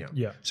cracking you.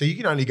 Yeah. So you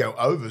can only go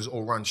overs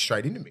or run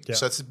straight into me. Yeah.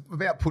 So it's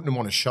about putting them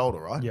on a shoulder,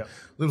 right? Yeah.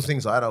 Little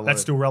things like that.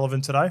 That's still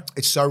relevant today?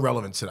 It's so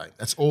relevant today.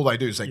 That's all they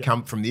do is they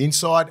come from the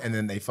inside and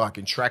then they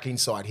fucking track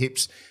inside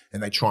hips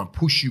and they try and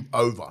push you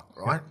over,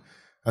 right?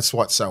 That's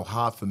why it's so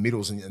hard for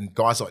middles and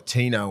guys like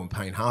Tino and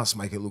Payne Haas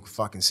make it look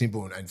fucking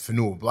simple and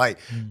Fanua Blake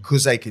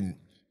because they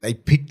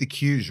pick the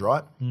cues,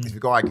 right? If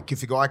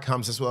a guy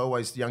comes, that's why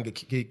always the younger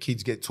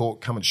kids get taught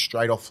coming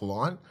straight off the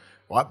line,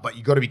 right? But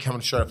you got to be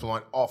coming straight off the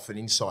line off an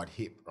inside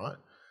hip, right?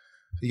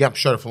 You come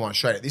straight off the line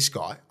straight at this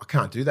guy. I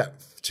can't do that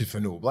to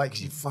Fanua Blake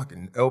because you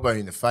fucking elbow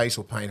in the face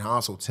or Payne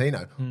Haas or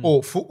Tino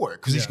or footwork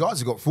because these guys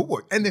have got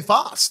footwork and they're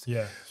fast.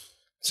 Yeah.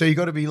 So you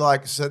got to be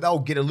like, so they'll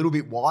get a little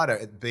bit wider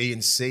at B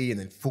and C and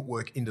then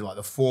footwork into like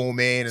the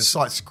 4-man. It's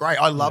like, it's great.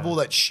 I love all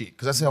that shit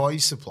because that's how I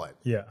used to play.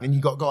 Yeah. And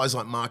you got guys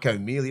like Marco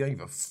Mealy, don't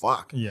give a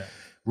fuck. Yeah.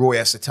 Roy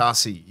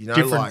Asatasi, you know,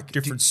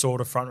 different sort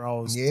of front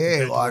rows.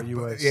 Yeah,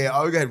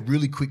 Oga had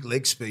really quick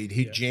leg speed.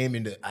 He'd jam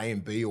into A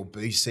and B or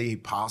B, C.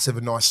 He'd pass, have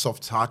a nice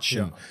soft touch.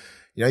 And,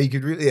 you know, you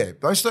could really,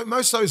 most of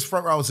those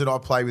front rows that I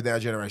play with our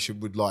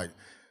generation would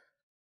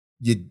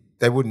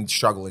they wouldn't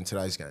struggle in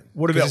today's game.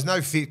 What about? There's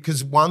no fear,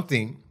 because one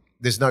thing,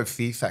 there's no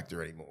fear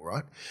factor anymore,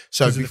 right?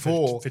 So because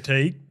before of the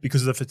fatigue,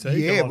 because of the fatigue.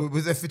 Yeah,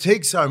 with the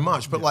fatigue so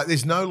much, but like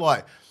there's no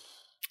like.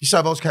 You say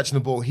if I was catching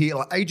the ball here,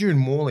 like Adrian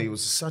Morley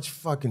was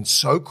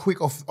so quick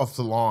off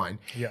the line,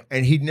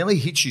 and he'd nearly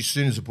hit you as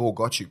soon as the ball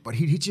got you, but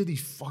he'd hit you with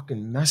these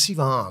fucking massive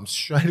arms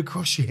straight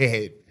across your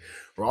head,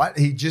 right?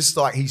 He just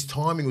like his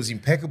timing was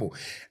impeccable,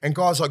 and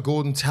guys like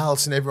Gordon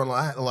Tallis and everyone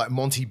like that, like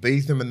Monty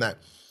Beetham and that,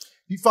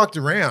 you fucked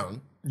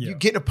around. You're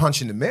getting a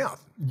punch in the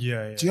mouth.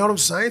 Yeah. Do you know what I'm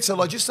saying? So,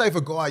 like, just say if a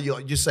guy,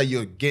 just say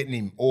you're getting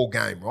him all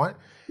game, right?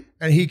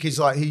 And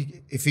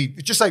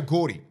just say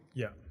Gordy.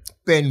 Yeah.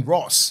 Ben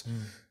Ross.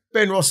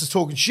 Ben Ross is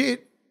talking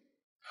shit.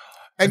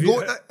 And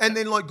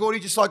then, like,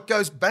 Gordy just, like,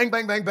 goes bang,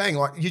 bang, bang, bang.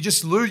 Like, you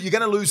just lose. You're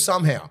going to lose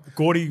somehow.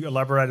 Gordy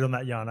elaborated on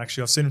that yarn,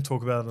 actually. I've seen him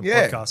talk about it on the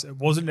podcast. It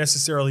wasn't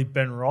necessarily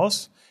Ben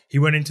Ross. He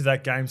went into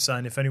that game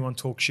saying if anyone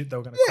talks shit, they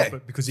were going to cop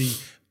it because he...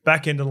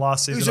 Back end of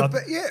last season,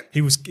 he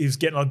was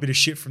getting a bit of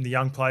shit from the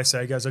young players. So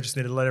he goes, I just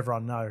need to let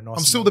everyone know. I'm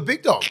still the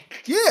big dog.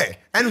 Yeah.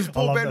 And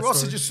Paul Ben Ross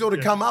has just sort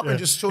of come up and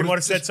just sort of... He might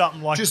have said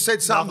something like... Just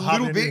said something a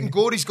little bit and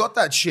Gordy's got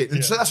that shit.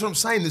 And so that's what I'm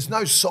saying. There's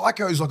no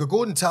psychos like a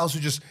Gordon Tallis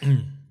who just...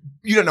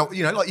 You don't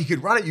know, like you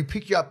could run it, you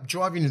pick you up,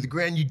 drive you into the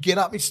ground, you get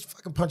up, he's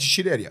fucking punch the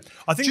shit out of you.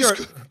 I think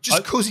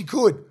just because he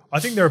could. I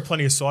think there are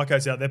plenty of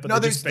psychos out there, but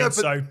they've just been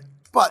so...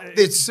 But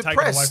it's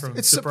suppressed.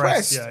 It's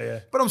suppressed. Yeah.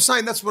 But I'm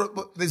saying that's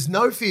what there's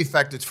no fear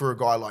factor for a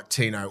guy like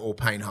Tino or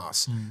Payne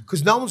Haas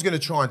because no one's going to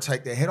try and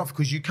take their head off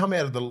because if you come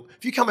out of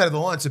the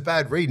line, it's a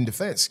bad read in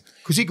defence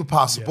because he could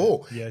pass the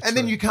ball and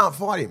then you can't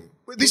fight him.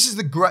 These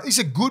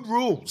are good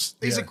rules.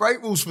 These are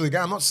great rules for the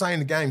game. I'm not saying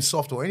the game's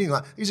soft or anything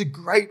like that. These are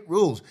great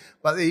rules.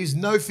 But there's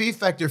no fear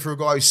factor for a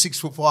guy who's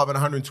 6'5" and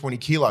 120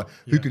 kilo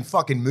who can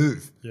fucking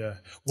move. Yeah.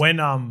 When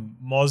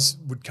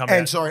Moz would come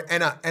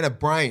and a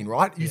brain,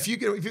 right? Yeah. If you're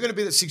going to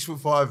be that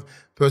 6'5"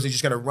 person who's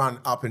just going to run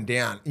up and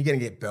down, you're going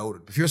to get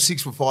belted. If you're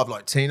 6'5"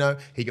 like Tino,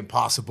 he can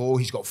pass the ball,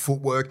 he's got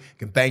footwork, he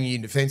can bang you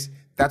in defence.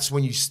 That's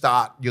when you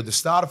start. You're the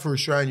starter for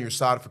Australia, you're a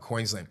starter for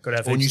Queensland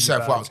or New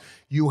South Wales.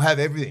 You'll have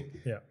everything.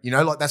 Yeah. You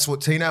know, like that's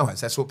what Tino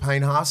has. That's what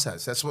Payne Haas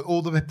has. That's what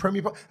all the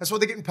Premier. That's what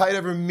they're getting paid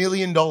over $1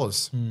 million.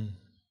 Right?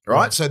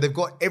 Yeah. So they've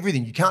got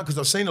everything. You can't, because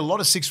I've seen a lot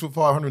of 6'5",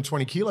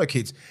 120 kilo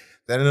kids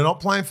that are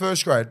not playing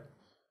first grade.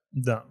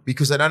 No.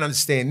 Because they don't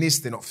understand this.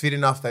 They're not fit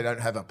enough. They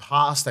don't have a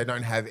pass. They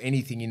don't have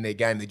anything in their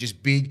game. They're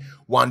just big,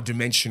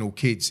 one-dimensional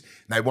kids.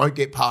 And they won't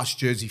get past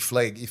Jersey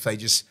flag if they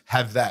just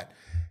have that.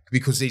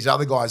 Because these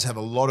other guys have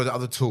a lot of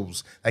other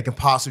tools. They can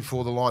pass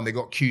before the line. They've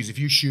got cues. If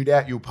you shoot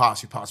out, you'll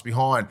pass. You pass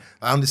behind.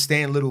 They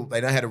understand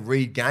they know how to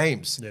read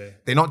games. Yeah.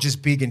 They're not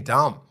just big and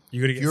dumb.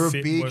 If you're a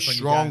big,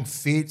 strong,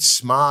 fit,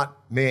 smart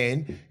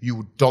man, you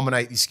will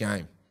dominate this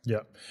game.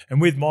 Yeah.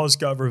 And with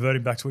Moz,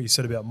 reverting back to what you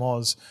said about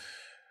Moz,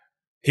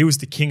 he was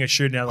the king of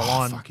shooting out of the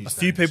line. A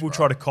few people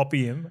tried to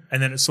copy him,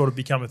 and then it sort of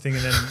became a thing,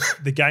 and then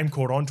the game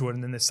caught onto it,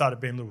 and then there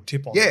started being little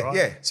tip-ons, right?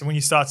 Yeah. So when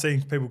you start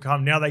seeing people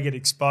come, now they get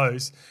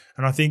exposed,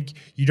 and I think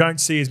you don't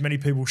see as many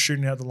people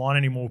shooting out the line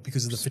anymore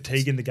because of the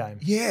fatigue in the game.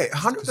 Yeah,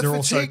 100%. They're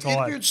all so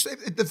tired.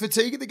 The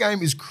fatigue of the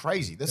game is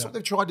crazy. That's what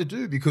they've tried to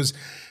do, because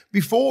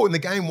before, when the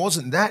game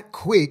wasn't that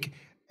quick,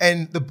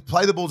 and the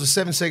play the ball's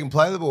a 7-second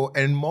play the ball,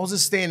 and Moz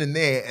is standing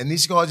there, and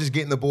this guy's just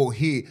getting the ball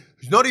here.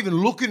 He's not even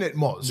looking at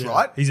Moz,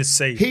 right? He's a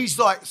C. He's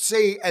like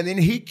C, and then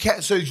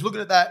so he's looking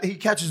at that. He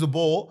catches the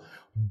ball,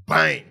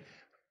 bang,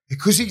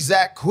 because he's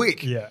that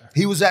quick. Yeah,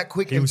 he was that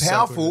quick and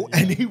powerful,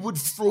 and he would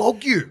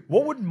flog you.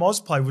 What would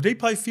Moz play? Would he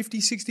play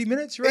 50, 60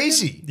 minutes? You reckon?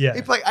 Easy. Yeah,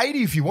 he'd play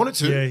 80 if you wanted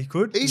to. Yeah, he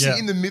could. Easy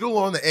in the middle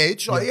or on the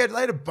edge. Like, they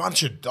had a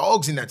bunch of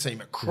dogs in that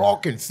team.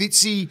 Croc and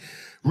Fitzy.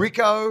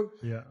 Rico,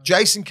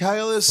 Jason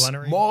Kalis,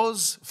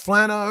 Moz,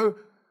 Flano,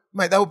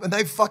 mate,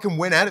 they fucking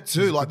went at it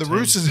too. Like the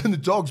Roosters and the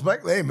Dogs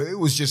back then. It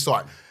was just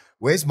like,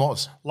 where's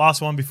Moz? Last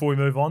one before we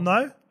move on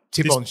though.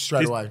 On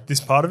straight away.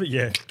 This part of it,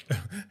 yeah.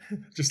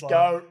 Just like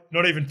go.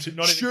 Not even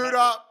shoot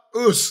up.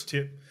 Us.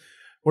 Tip.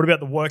 What about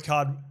the work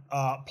hard,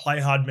 play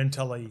hard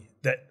mentality?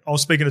 That I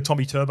was speaking to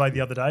Tommy Turbo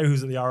the other day,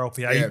 who's at the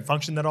RLPA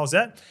function that I was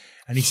at,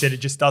 and he said it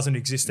just doesn't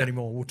exist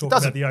anymore. We'll talk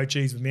about the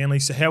OGs with Manly.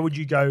 So how would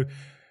you go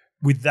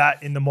with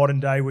that in the modern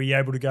day where you're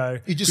able to go.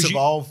 You just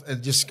evolve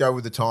and just go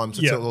with the times.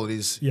 That's all it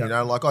is. Yeah. You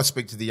know, like I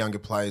speak to the younger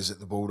players at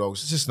the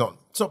Bulldogs. It's not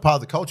part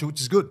of the culture, which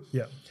is good.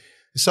 Yeah.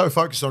 They're so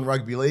focused on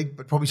rugby league,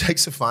 but probably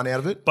takes the fun out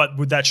of it. But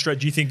with that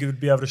do you think it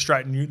would be able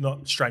to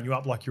not straighten you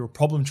up like you're a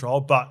problem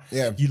child, but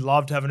you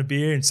loved having a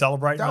beer and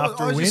celebrating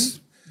after a win?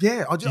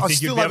 I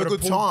still have a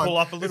good time. Pull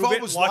up a little bit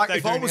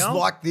if I was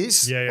like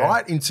this,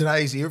 right, in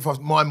today's era, if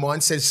my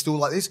mindset's still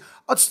like this,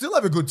 I'd still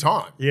have a good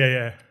time.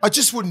 Yeah. I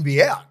just wouldn't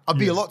be out. I'd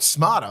be a lot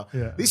smarter.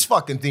 Yeah. This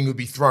fucking thing would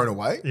be thrown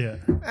away. Yeah.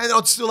 And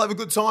I'd still have a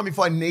good time if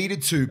I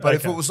needed to. But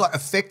if it was like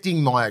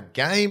affecting my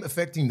game,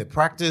 affecting the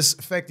practice,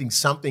 affecting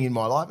something in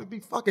my life, it'd be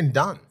fucking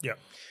done. Yeah.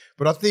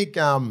 But I think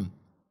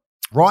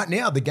right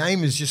now the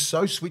game is just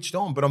so switched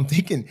on. But I'm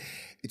thinking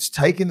it's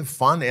taking the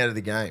fun out of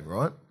the game,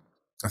 right?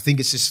 I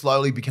think it's just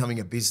slowly becoming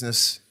a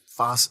business,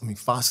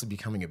 fastly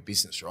becoming a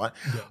business, right?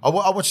 Yeah. I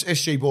watched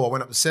SG Ball. I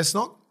went up to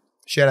Cessnock.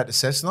 Shout out to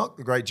Cessnock,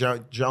 the great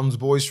Jones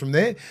boys from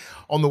there,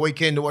 on the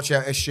weekend to watch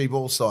our SG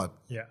Ball side.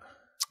 Yeah.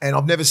 And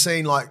I've never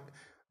seen like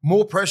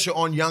more pressure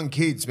on young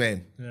kids,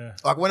 man. Yeah.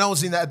 Like when I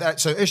was in that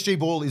so SG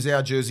Ball is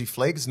our Jersey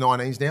flag. It's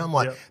 19s now. I'm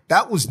like,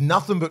 that was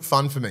nothing but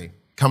fun for me.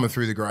 Coming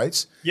through the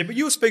grades. Yeah, but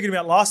you were speaking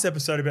about last week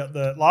about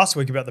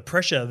the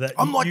pressure that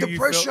I'm like the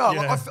pressure.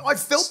 Felt, I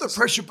felt the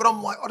pressure, but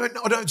I'm like, I don't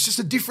know. It's just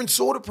a different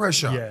sort of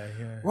pressure.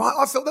 Yeah. Right?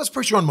 I felt that's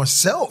pressure on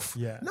myself.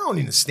 Yeah. No one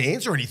in the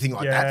stands or anything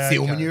like that,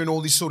 filming you and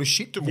all this sort of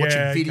shit, and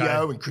watching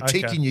video and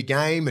critiquing your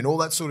game and all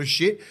that sort of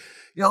shit.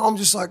 You know, I'm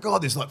just like,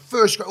 God, there's like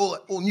first grade,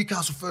 all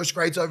Newcastle first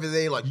grades over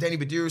there, like Danny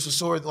Badiris, I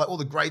saw it, like all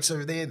the greats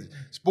over there.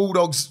 There's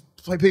Bulldogs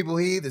play people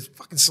here. There's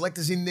fucking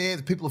selectors in there.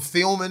 The people are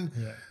filming.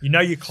 Yeah. You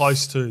know you're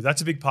close too.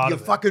 That's a big part of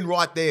it. You're fucking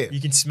right there.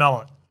 You can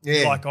smell it.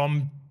 Yeah. Like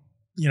I'm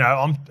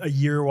a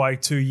year away,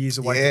 2 years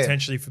away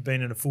potentially for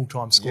being in a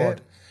full-time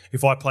squad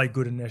if I play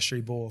good in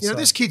SG Ball. You know,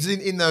 there's kids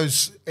in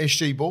those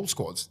SG Ball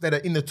squads that are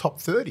in the top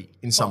 30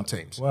 in some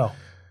teams. Wow.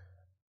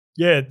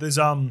 Yeah, there's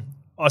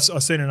I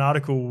seen an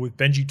article with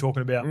Benji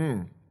talking about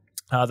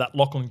that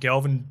Lachlan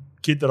Galvin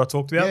kid that I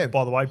talked about. Yeah.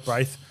 By the way,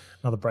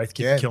 another Braith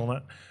kid killing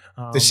it.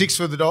 The 6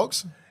 for the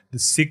Dogs? The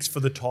 6 for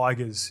the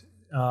Tigers.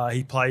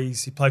 He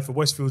played for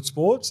Westfield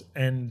Sports,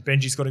 and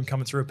Benji's got him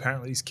coming through.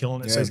 Apparently, he's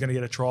killing it, so he's going to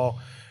get a trial.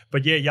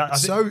 But I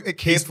think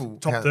careful.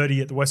 Top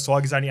 30 at the West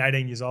Tigers, only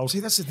 18 years old.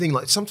 See, that's the thing.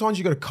 Like sometimes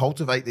you got to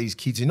cultivate these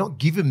kids and not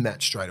give them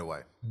that straight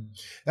away.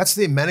 That's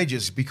their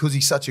managers because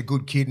he's such a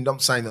good kid. And I'm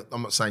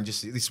not saying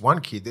just this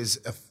one kid. There's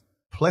a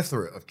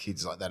plethora of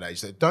kids like that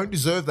age that don't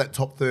deserve that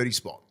top 30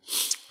 spot.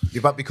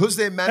 Yeah, but because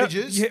they're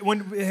managers...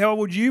 How old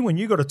were you when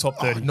you got a top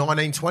 30?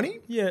 19, 20.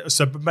 Yeah,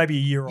 so maybe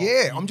a year off.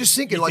 Yeah, I'm just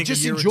thinking,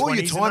 just enjoy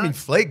your time in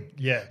flag.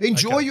 Yeah.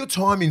 Enjoy your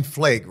time in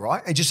flag,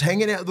 right? And just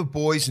hanging out with the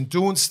boys and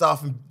doing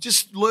stuff and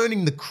just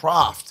learning the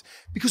craft.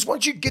 Because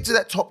once you get to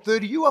that top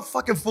 30, you are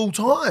fucking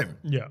full-time.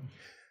 Yeah.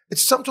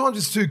 Sometimes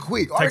it's too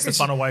quick. Takes the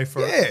fun away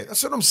from it. Yeah,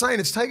 that's what I'm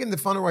saying. It's taking the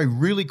fun away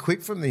really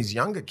quick from these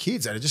younger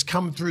kids that are just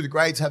coming through the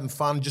grades, having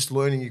fun, just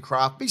learning your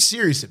craft. Be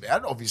serious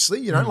about it, obviously.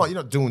 You know, like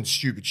you're not doing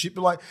stupid shit,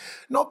 but like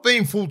not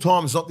being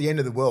full-time is not the end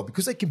of the world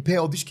because they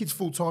compare, this kid's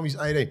full-time, he's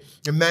 18.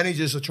 And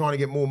managers are trying to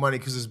get more money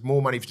because there's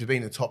more money to be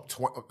in the top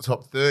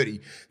 30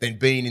 than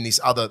being in this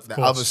other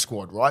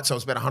squad, right? So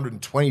it's about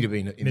 120 to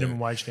be in minimum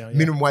wage now. Yeah.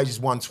 Minimum wage is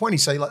 120.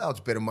 So you're like, it's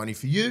better money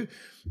for you.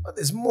 But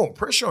there's more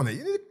pressure on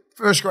there.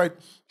 First grade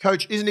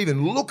coach isn't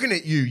even looking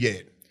at you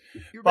yet.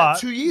 You're about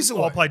 2 years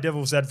away. I'll play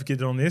devil's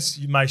advocate on this.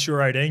 You made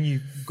sure 18, you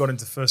got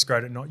into first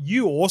grade at night.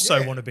 You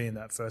also want to be in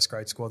that first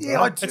grade squad.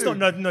 Yeah, I do. It's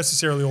not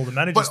necessarily all the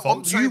managers'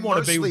 fault. You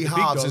want to be with the big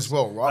dogs as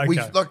well, right?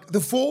 Okay. Like the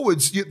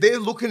forwards, they're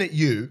looking at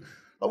you.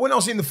 Like when I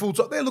was in the full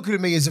time, they're looking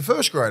at me as a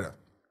first grader.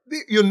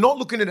 You're not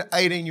looking at an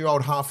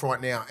 18-year-old half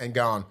right now and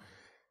going,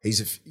 he's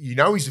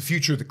the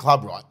future of the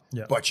club, right?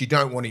 Yeah. But you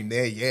don't want him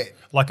there yet.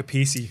 Like a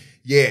Piercy.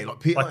 Yeah,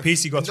 like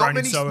Piercy got thrown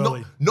in so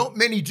early. Not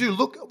many do.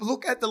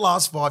 Look at the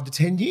last 5 to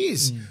 10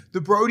 years.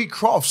 The Brody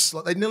Crofts,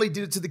 like they nearly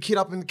did it to the kid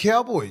up in the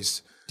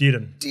Cowboys.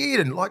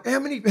 Didn't. Like how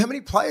many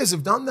players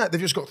have done that?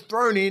 They've just got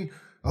thrown in.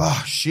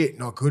 Oh shit,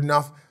 not good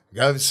enough.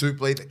 Go over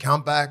Super League, they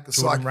come back.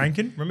 It's Jordan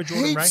Rankin. Remember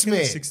Jordan Rankin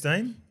at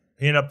 16?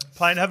 He ended up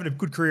having a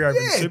good career over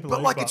in the Super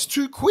League. But it's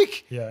too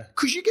quick. Yeah.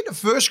 Because you get to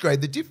first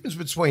grade, the difference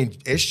between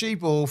SG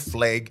Ball,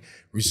 flag,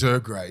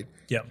 reserve grade.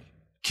 Yeah.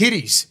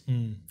 Kiddies.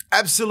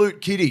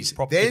 Absolute kiddies.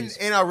 Then kiddies.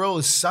 NRL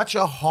is such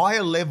a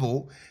higher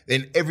level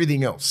than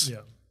everything else. Yeah.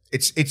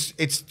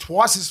 It's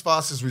twice as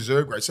fast as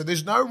reserve grade. So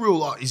there's no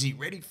rule, is he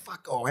ready?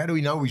 How do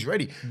we know he's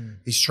ready?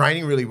 He's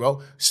training really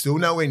well, still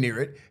nowhere near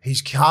it.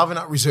 He's carving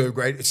up reserve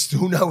grade, it's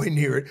still nowhere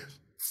near it.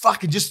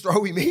 Fucking just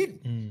throw him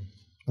in.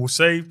 We'll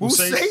see.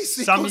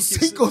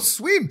 Sink or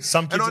swim.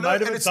 Some kids are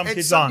made of it, some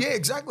kids aren't. Yeah,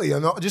 exactly.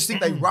 And I just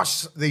think they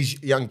rush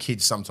these young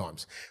kids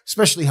sometimes,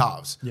 especially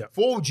halves. Yeah.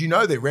 Forwards,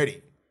 they're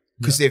ready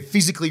because they're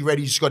physically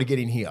ready. You just got to get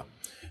in here.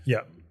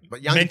 Yeah.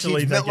 But young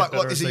mentally, kids, like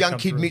there's a young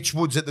kid, Mitch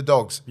Woods at the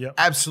Dogs. Yep.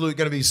 Absolutely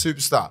going to be a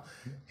superstar.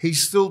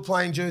 He's still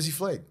playing Jersey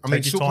flag.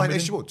 Still playing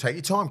SG Ball. Take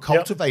your time,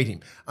 cultivate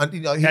him. And how did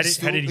he go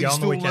he's on the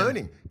still weekend?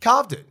 learning.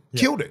 Carved it,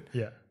 killed it.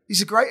 Yeah.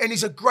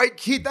 He's a great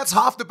kid. That's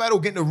half the battle,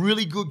 getting a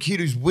really good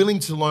kid who's willing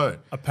to learn.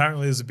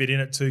 Apparently there's a bit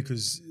in it too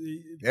because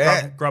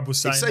Grub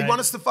was saying he won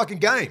us the fucking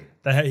game.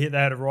 They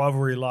had a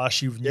rivalry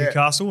last year with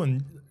Newcastle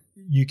and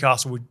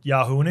Newcastle were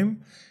yahooing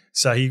him.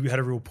 So he had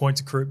a real point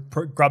to prove.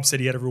 Grub said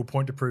he had a real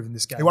point to prove in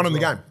this game. He won him the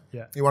game.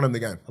 Yeah. He won him the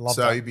game. I love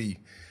that.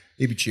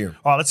 He'd be cheering.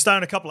 All right, let's stay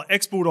on a couple of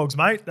ex-Bulldogs,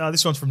 mate.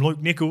 This one's from Luke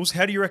Nichols.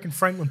 How do you reckon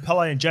Franklin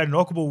Pele and Jaden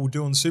Ockaball will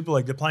do in the Super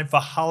League? They're playing for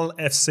Hull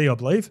FC, I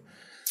believe.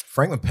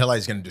 Franklin Pele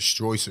is going to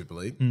destroy Super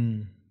League.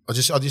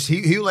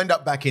 He'll end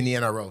up back in the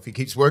NRL if he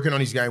keeps working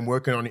on his game,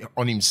 working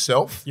on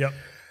himself. Yep.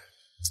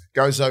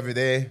 Goes over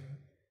there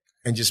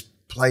and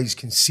just plays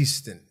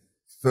consistent.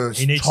 First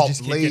he needs top to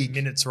just keep league. getting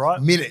minutes,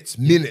 right? Minutes.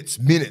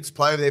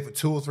 Play over there for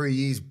 2 or 3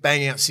 years,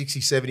 bang out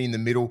 60, 70 in the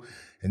middle,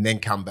 and then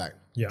come back.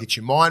 Yep. Get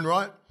your mind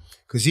right,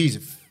 because he's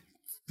a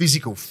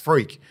physical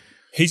freak.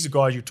 He's the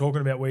guy you're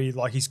talking about where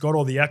he's got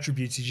all the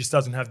attributes, he just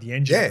doesn't have the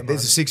engine. Yeah,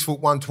 there's a 6 foot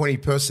 120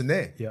 person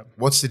there. Yep.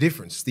 What's the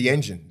difference? The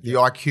engine, the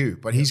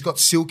IQ. But he's got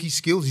silky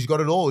skills. He's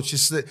got it all. It's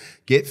just that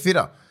get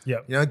fitter.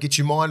 Yep. Get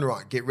your mind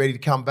right. Get ready to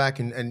come back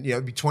and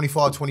be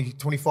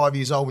 25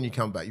 years old when you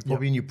come back. You're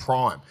probably in your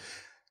prime.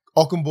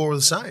 Ockenbaugh are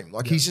the same.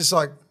 He's just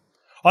like...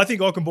 I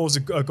think Ockenball's a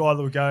guy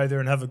that would go there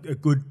and have a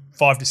good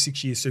 5 to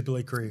 6 year Super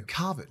League career.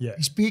 Carve it. Yeah.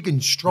 He's big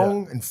and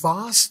strong and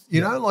fast.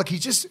 You know, he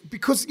just...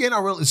 Because the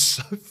NRL is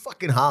so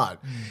fucking hard.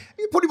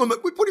 We put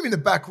him in the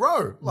back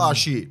row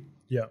last year.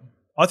 Yeah.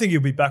 I think he'll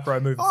be back row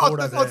moving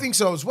forward. I think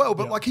so as well.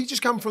 But he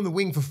just come from the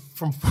wing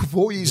from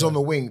 4 years on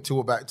the wing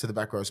to the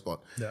back row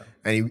spot. Yeah.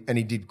 And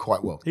he did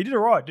quite well. He did all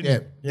right,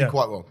 didn't he? Yeah, did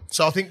quite well.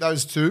 So I think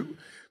those two,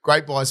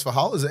 great buys for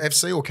Hull. Is it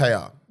FC or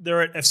KR?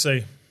 They're at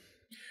FC.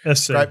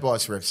 FC. Great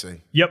buys for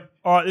FC. Yep.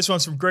 All right, this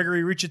one's from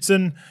Gregory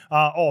Richardson.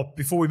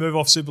 Before we move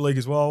off Super League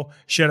as well,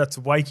 shout out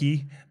to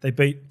Wakey. They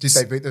beat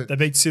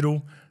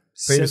Siddle.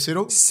 Peter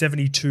Siddle?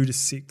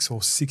 72-6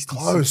 or 66.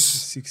 Close.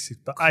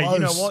 66. But hey, you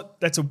know what?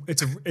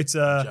 It's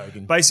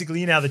basically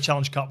you know how the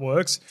Challenge Cup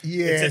works.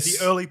 Yes. It's at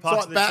the early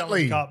parts of the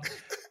Batley. Challenge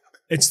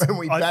Cup. When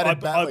we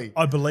battered Batley.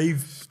 I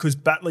believe because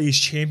Batley is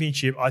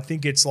championship. I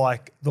think it's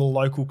like the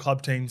local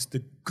club teams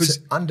because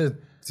under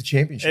the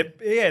championship.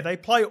 They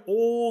play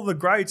all the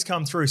grades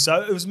come through.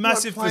 So it was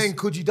massive. Like playing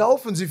Coogee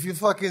Dolphins if you're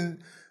fucking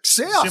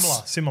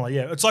South. Similar.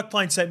 Yeah, it's like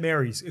playing St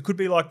Mary's. It could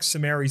be like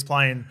St Mary's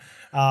playing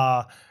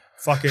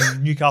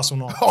fucking Newcastle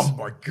Knights. Oh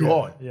my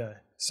god. Yeah.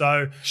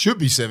 So should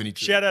be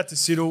 72. Shout out to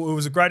Siddle. It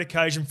was a great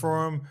occasion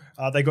for them.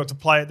 They got to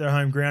play at their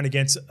home ground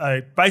against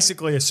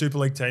basically a Super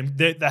League team.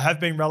 They have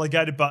been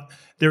relegated, but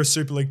they're a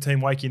Super League team.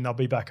 Wakey, and they'll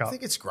be back up. I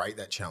think it's great,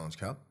 that Challenge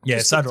Cup. Yeah,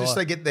 just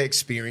they get the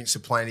experience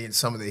of playing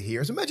against some of their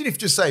heroes. Imagine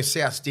if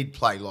South did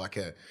play like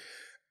a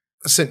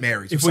St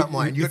Mary's or something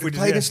like that. You got to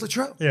play against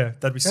Latrell. Yeah,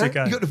 that'd be sick.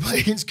 You got to play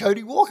against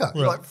Cody Walker. Right.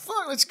 You're like,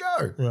 fuck, let's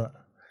go. Right.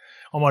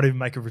 I might even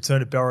make a return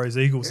to Belrose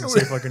Eagles and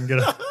see if I can get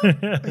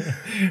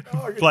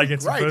play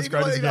against the first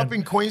graders again. Up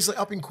in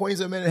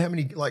Queensland, man, how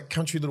many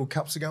country little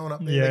cups are going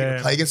up there? Yeah. They're going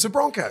to play against the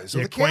Broncos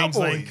or the Cowboys.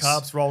 Queensland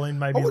Cups roll in,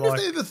 maybe. I wonder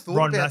if they ever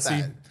thought about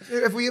that.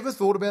 Have we ever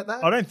thought about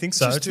that? I don't think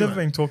so. It's never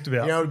been talked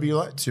about. You know, it would be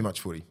like too much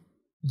footy.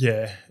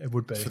 Yeah, it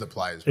would be. For the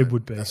players. It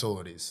would be. That's all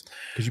it is.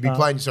 Because you'd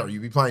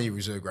be playing your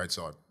reserve grade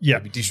side. Yeah.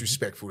 You'd be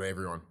disrespectful to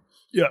everyone.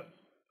 Yeah.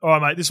 All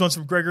right, mate. This one's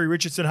from Gregory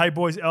Richardson. Hey,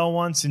 boys,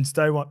 L1 since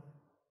day one.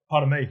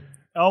 Pardon me.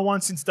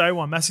 L1 since day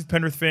one. Massive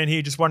Penrith fan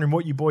here. Just wondering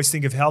what you boys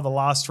think of how the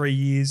last 3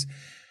 years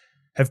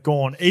have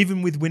gone,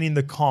 even with winning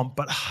the comp,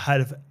 but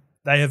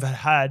they have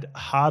had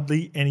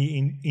hardly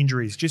any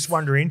injuries. Just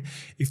wondering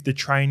if the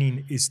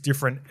training is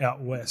different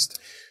out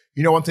west.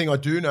 You know, one thing I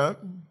do know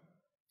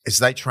is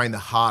they train the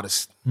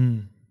hardest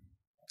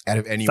out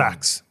of anyone.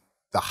 Facts.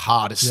 The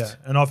hardest. Yeah,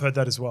 and I've heard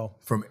that as well.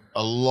 From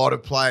a lot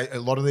of players, a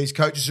lot of these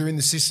coaches are in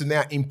the system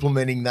now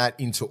implementing that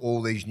into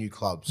all these new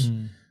clubs.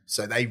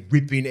 So they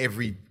rip in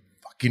every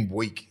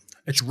week.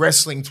 It's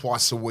wrestling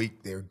twice a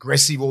week. They're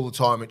aggressive all the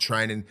time at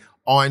training.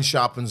 Iron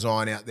sharpens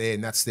iron out there,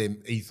 and that's their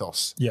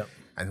ethos. Yeah.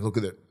 And look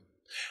at it.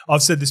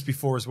 I've said this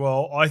before as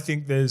well. I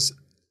think there's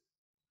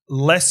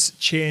less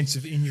chance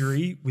of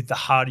injury with the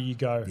harder you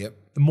go. Yep.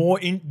 The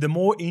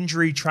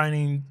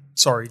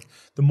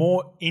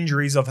more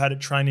injuries I've had at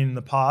training in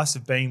the past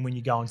have been when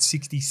you're going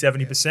 60,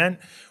 70%.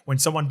 When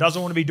someone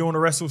doesn't want to be doing a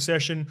wrestle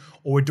session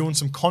or we're doing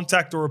some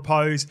contact or a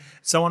pose,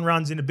 someone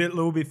runs in a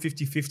little bit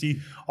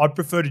 50-50. I'd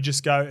prefer to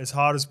just go as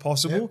hard as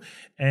possible. Yep.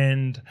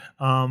 And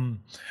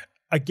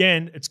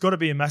again, it's got to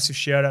be a massive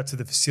shout out to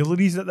the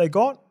facilities that they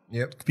got.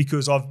 Yep.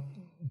 Because I've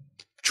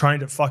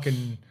trained at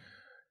fucking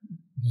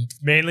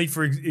Manly,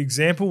 for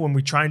example, when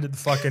we trained at the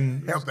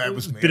fucking how bad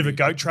was bit of a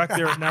goat track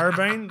there at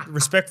Narrabeen,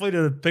 respectfully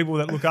to the people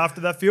that look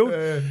after that field,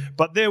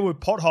 but there were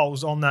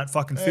potholes on that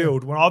fucking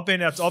field. When I've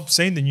been out, I've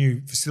seen the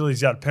new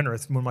facilities out of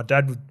Penrith when my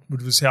dad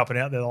was helping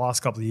out there the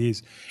last couple of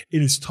years.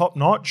 It is top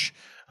notch.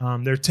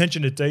 Their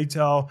attention to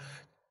detail.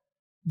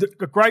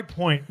 A great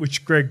point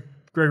which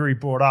Gregory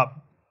brought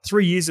up.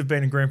 3 years have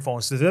been in grand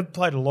finals, so they've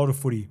played a lot of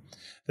footy.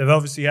 They've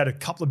obviously had a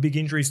couple of big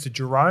injuries to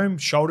Jerome,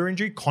 shoulder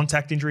injury,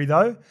 contact injury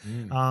though.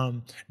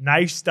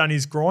 Nafe's done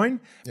his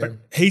groin, but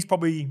he's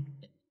probably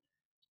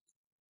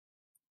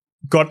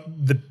got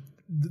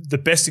the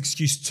best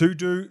excuse to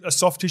do a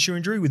soft tissue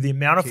injury with the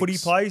amount of footy he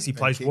plays. He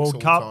plays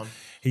World Cup.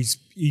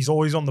 He's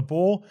always on the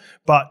ball.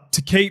 But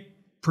to keep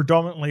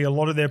predominantly a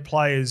lot of their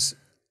players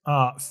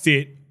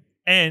fit,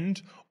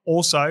 and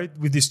also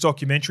with this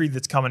documentary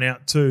that's coming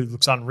out too,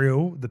 looks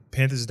unreal, the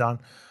Panthers have done,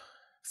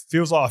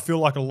 I feel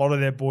like a lot of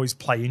their boys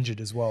play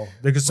injured as well.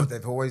 They've got some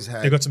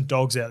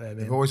dogs out there, man.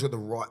 They've always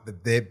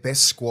got their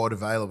best squad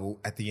available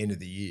at the end of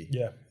the year.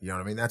 Yeah. You know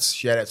what I mean? That's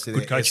shout outs to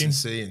Good their coaching.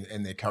 S&C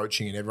and their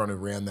coaching and everyone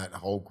around that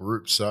whole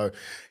group. So,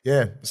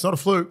 yeah, it's not a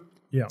fluke.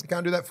 Yeah. You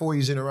can't do that 4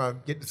 years in a row.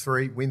 Get to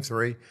 3, win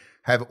 3,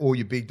 have all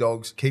your big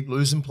dogs, keep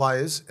losing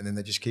players, and then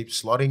they just keep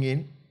slotting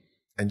in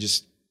and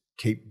just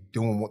keep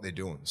doing what they're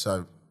doing.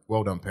 So,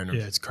 well done, Penrith.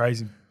 Yeah, it's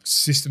crazy.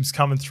 Systems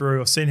coming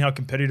through. I've seen how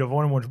competitive. I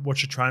want to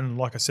watch a training.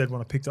 Like I said, when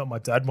I picked up my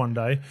dad one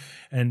day,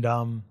 and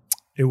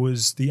it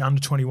was the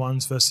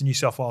under-21s versus the New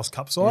South Wales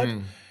Cup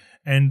side.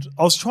 And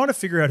I was trying to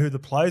figure out who the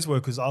players were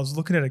because I was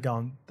looking at it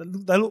going,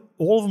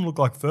 all of them look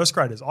like first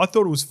graders. I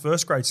thought it was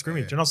first grade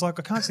scrimmage. And I was like,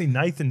 I can't see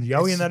Nathan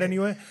Yowie in that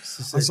anywhere.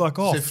 I was like,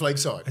 it's their flag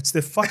side. It's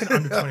their fucking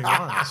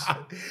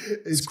under-21s.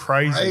 It's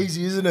crazy.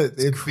 Crazy, isn't it?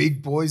 They're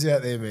big boys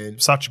out there, man.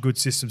 Such a good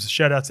system. So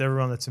shout out to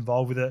everyone that's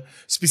involved with it.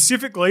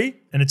 Specifically,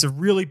 and it's a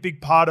really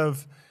big part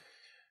of,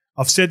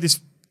 I've said this,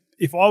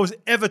 if I was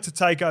ever to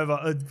take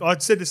over,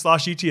 I'd said this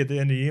last year to you at the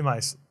end of the year,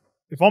 mate.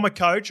 If I'm a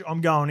coach,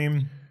 I'm going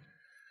in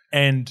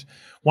and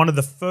one of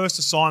the first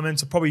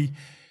assignments I probably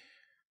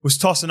was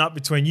tossing up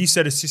between, you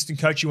said assistant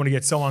coach, you want to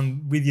get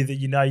someone with you that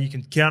you know you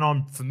can count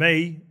on. For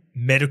me,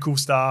 medical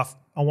staff.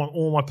 I want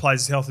all my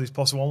players as healthy as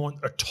possible. I want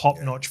a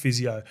top-notch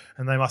physio,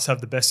 and they must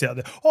have the best out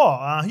there.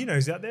 You know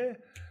who's out there?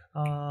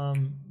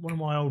 One of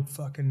my old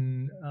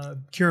fucking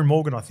Kieran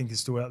Morgan, I think, is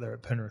still out there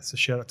at Penrith. So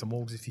shout out to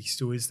Morgs if he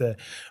still is there.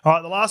 All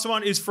right, the last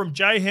one is from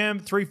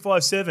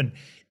JHam357.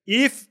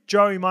 If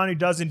Joey Manu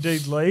does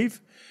indeed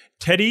leave,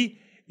 Teddy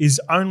is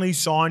only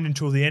signed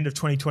until the end of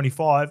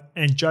 2025,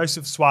 and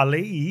Joseph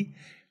Swali'i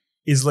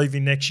is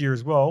leaving next year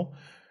as well.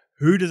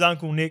 Who does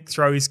Uncle Nick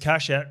throw his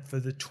cash at for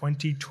the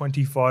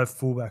 2025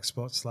 fullback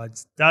spots,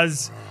 lads?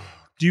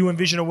 Do you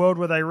envision a world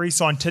where they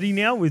re-sign Teddy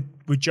now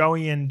with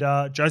Joey and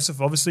Joseph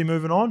obviously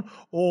moving on,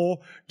 or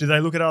do they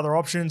look at other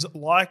options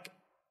like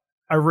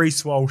a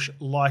Reece Walsh,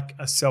 like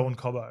a Selwyn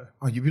Cobbo?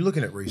 Oh, you'd be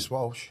looking at Reece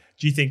Walsh.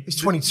 Do you think he's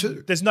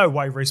 22? There's no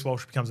way Reece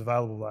Walsh becomes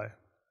available though.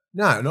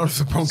 No, not if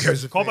the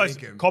Broncos are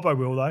Cobbo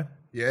will though.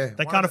 Yeah.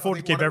 They can't afford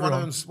to keep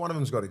everyone. One of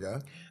them's got to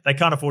go. They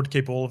can't afford to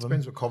keep all of them.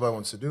 Depends what Cobbo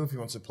wants to do. If he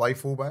wants to play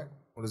fullback,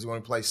 or does he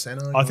want to play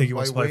centre? I think he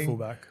wants to play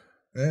fullback.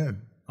 Yeah.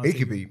 He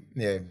could be,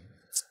 yeah.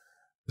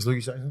 Is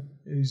Lukey saying something?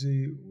 Is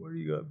he, what do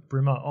you got?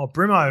 Brimo. Oh,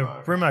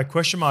 Brimo,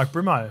 question mark,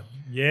 Brimo.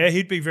 Yeah,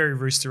 he'd be very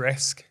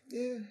Rooster-esque.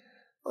 Yeah.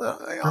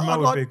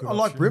 Brimo would be a good I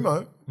like option.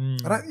 Brimo.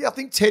 I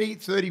think Teddy,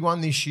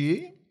 31 this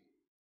year.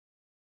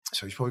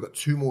 So he's probably got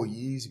 2 more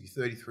years. He'll be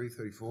 33,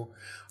 34.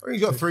 I think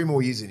he's got 3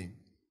 more years in him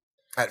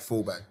at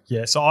fullback.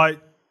 Yeah, so I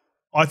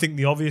think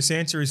the obvious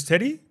answer is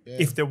Teddy. Yeah.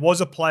 If there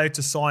was a player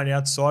to sign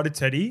outside of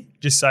Teddy,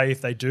 just say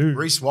if they do.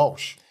 Reece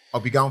Walsh.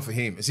 I'll be going for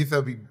him, as if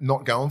they'll be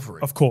not going for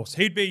him. Of course.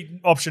 He'd be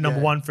option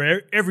number 1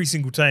 for every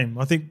single team.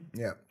 I think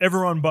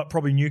everyone but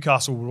probably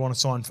Newcastle would want to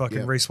sign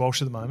fucking Reece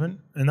Walsh at the moment.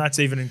 And that's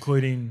even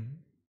including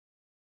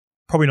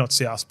probably not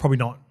South, probably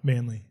not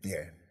Manly.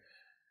 Yeah.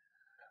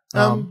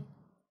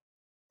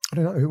 I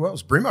don't know who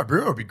else. Brimo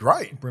would be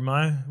great.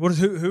 Brimo.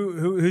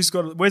 Who's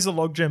got? Where's the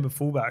logjam of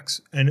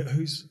fullbacks? And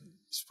it's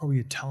probably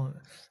a talent.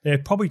 Yeah,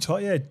 probably.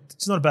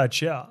 It's not a bad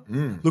shout.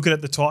 Looking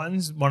at the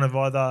Titans, one of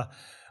either.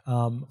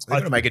 They're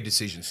going to make a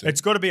decision soon.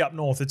 It's got to be up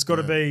north. It's got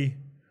to be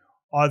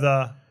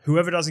either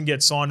whoever doesn't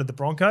get signed at the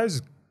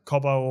Broncos,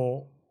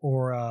 Cobbo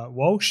or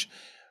Walsh,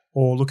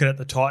 or looking at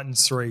the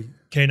Titans 3,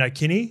 Keno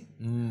Kinney,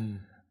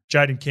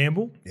 Jaden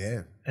Campbell,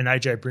 and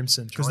AJ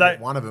Brimson, because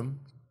one of them.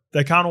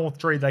 They can't all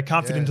 3. They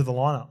can't fit into the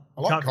lineup.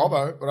 I like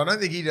Cobbo, but I don't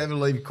think he'd ever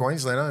leave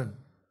Queensland.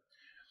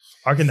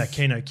 I reckon that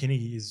Keno Kinney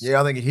is.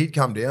 Yeah, I think he'd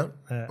come down,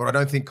 but I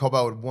don't think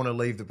Cobbo would want to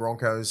leave the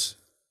Broncos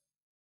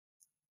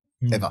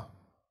ever.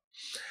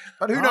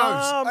 But who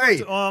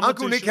knows?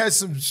 Uncle Nick has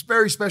some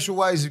very special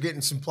ways of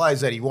getting some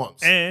players that he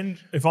wants. And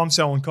if I'm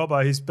selling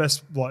Cobbo, his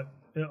best,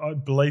 I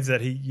believe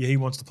that he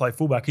wants to play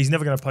fullback. He's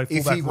never going to play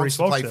fullback. If he wants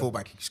to play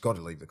fullback, he's got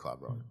to leave the club,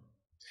 right?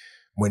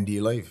 When do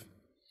you leave?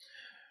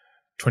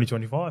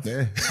 2025.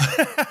 Yeah.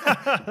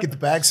 Get the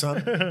bag,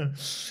 son.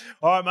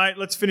 All right, mate,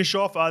 let's finish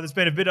off. There's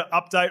been a bit of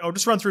update. I'll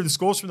just run through the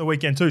scores from the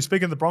weekend too.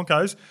 Speaking of the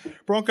Broncos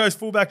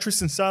fullback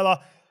Tristan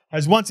Saylor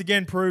has once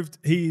again proved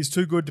he is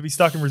too good to be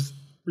stuck in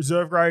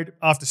reserve grade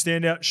after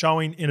standout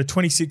showing in a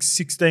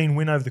 26-16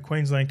 win over the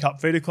Queensland Cup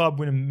Feeder Club,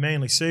 winning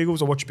Manly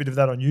Seagulls. I watched a bit of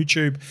that on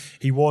YouTube.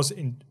 He was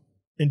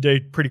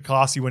indeed pretty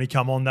classy when he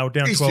come on. They were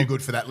down 12. He's too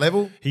good for that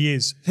level. He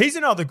is. He's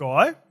another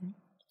guy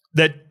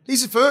that...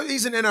 He's an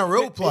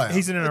NRL player.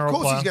 He's an NRL player. Of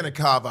course he's going to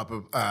carve up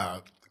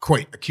a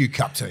Q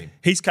Cup team.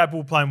 He's capable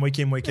of playing week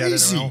in, week out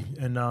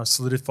NRL and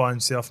solidify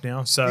himself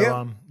now.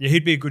 So,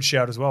 he'd be a good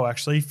shout as well,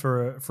 actually,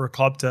 for a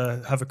club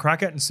to have a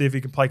crack at and see if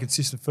he can play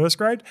consistent first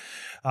grade.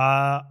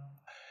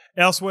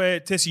 Elsewhere,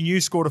 Tessie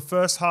New scored a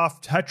first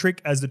half hat-trick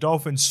as the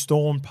Dolphins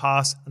stormed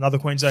past another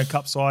Queensland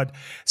Cup side,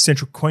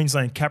 Central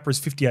Queensland Capras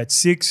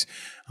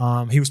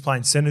 58-6. He was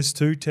playing centres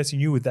too, Tessie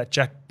New, with that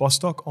Jack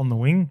Bostock on the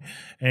wing.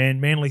 And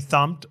Manly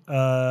thumped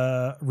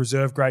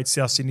reserve grade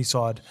South Sydney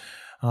side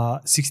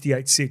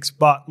 68-6.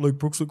 But Luke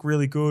Brooks looked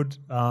really good.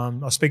 I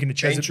was speaking to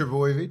Ches.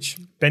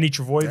 Benny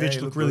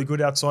Travojevic looked really good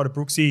outside of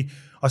Brooksy.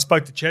 I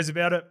spoke to Ches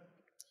about it,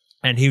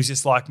 and he was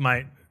just like,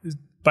 mate,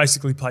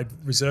 basically played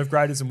reserve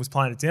graders and was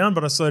playing it down.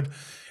 But I said,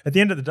 at the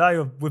end of the day,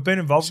 we've been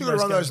involved in those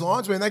games. Still got to run those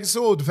lines, man. They can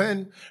still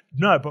defend.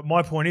 No, but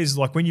my point is,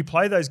 like, when you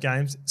play those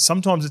games,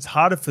 sometimes it's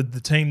harder for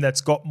the team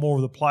that's got more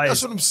of the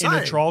players in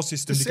a trial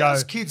system to go.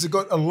 Those kids have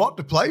got a lot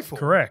to play for.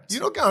 Correct.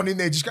 You're not going in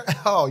there just go,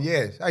 oh,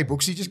 yeah, hey,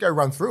 Brooksy, just go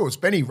run through us.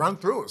 Benny, run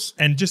through us.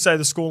 And just say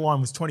the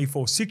scoreline was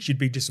 24-6, you'd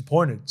be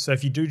disappointed. So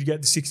if you do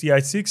get the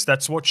 68-6,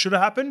 that's what should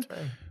have happened.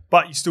 Okay.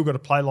 But you still got to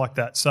play like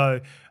that.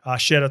 So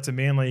shout out to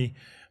Manly.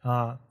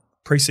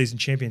 Pre-season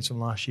champions from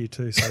last year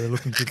too, so they're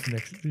looking good for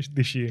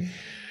this year.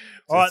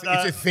 All right,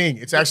 it's a thing.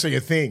 It's actually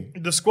a thing.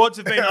 The squads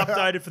have been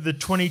updated for the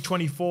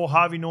 2024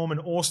 Harvey Norman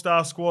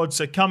All-Star squad.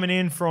 So coming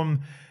in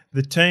from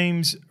the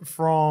teams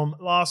from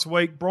last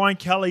week, Brian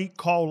Kelly,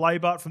 Kyle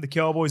Labart from the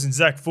Cowboys, and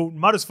Zach Fulton,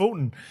 Mudders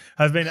Fulton,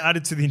 have been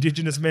added to the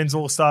Indigenous Men's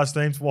All-Stars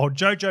teams, while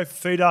Jojo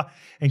Fafita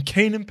and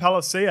Keenan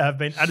Palacia have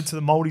been added to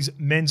the Maldives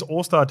Men's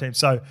All-Star team.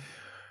 So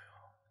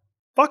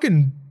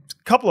fucking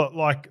couple of,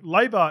 like,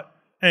 Labart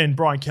and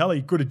Brian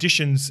Kelly, good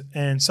additions,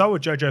 and so are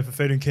Jojo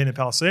Fafita and Keenan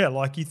Palacia.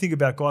 Like, you think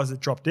about guys that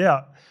dropped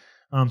out,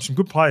 some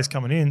good players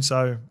coming in.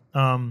 So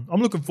I'm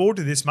looking forward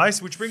to this,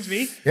 Mace, which brings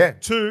me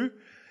to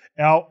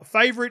our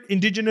favourite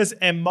Indigenous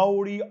and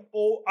Māori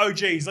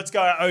OGs. Let's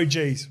go our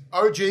OGs.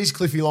 OGs,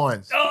 Cliffy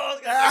Lions. Oh,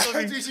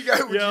 Cliffy. Did you go?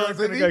 I'm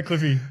going to go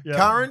Cliffy. Yeah.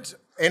 Current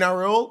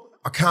NRL,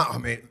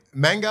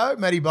 Mango,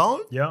 Matty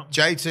Bowen,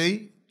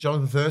 JT,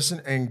 Jonathan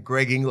Thurston, and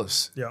Greg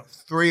Inglis. Yeah.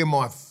 Three of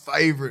my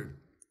favourite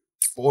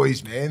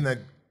boys, man.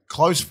 They're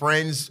close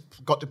friends,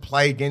 got to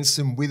play against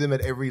them, with them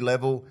at every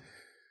level.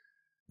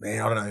 Man,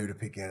 I don't know who to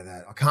pick out of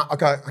that.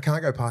 I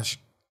can't go past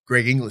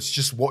Greg Inglis,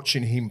 just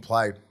watching him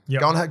play.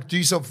 Yep. Go and do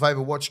yourself a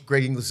favour, watch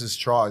Greg Inglis's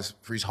tries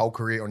for his whole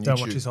career on YouTube. Don't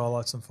watch his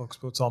highlights on Fox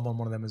Sports. I'm on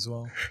one of them as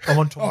well. I'm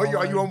on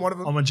are you on one of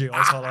them? I'm on GI's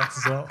highlights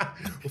as well.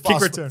 Kick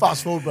return.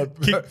 Fast forward,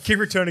 but kick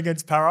return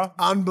against Para.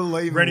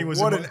 Unbelievable. Rennie was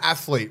what an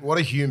athlete. What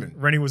a human.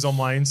 Rennie was on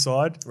my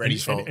inside.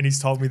 Rennie's fault. And he's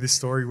told me this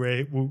story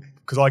where,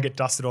 because I get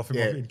dusted off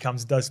him, he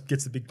gets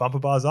the big bumper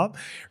bars up.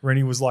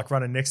 Rennie was like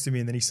running next to me,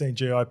 and then he seen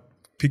GI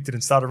picked it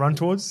and started to run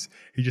towards.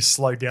 He just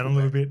slowed down a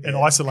little bit and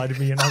isolated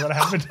me, and I got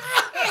hammered.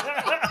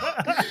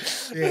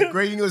 Yeah,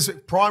 Greg Inglis,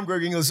 prime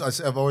Greg Inglis,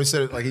 I've always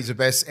said it, like, he's the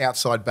best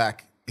outside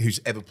back who's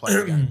ever played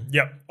the game.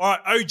 Yep. All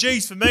right,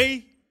 OGs for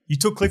me. You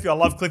took Cliffy. I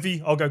love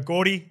Cliffy. I'll go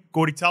Gordy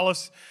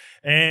Tullis.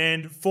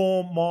 And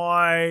for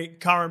my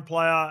current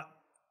player,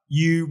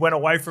 you went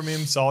away from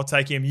him, so I'll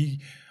take him.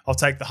 I'll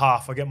take the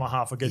half. I get my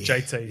half. I get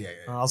JT. Yeah.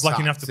 I was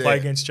lucky enough to play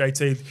against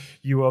JT.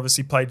 You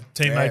obviously played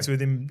teammates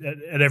with him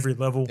at every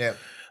level. Yeah.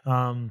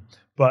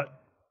 But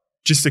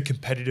just the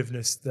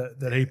competitiveness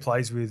that he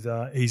plays with,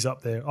 he's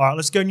up there. All right,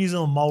 let's go New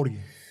Zealand Māori.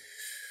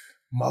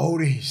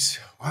 Māoris.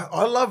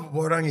 I love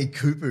Warangi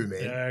Kupu,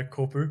 man. Yeah,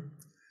 Kupu.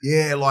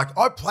 Yeah, like,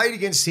 I played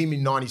against him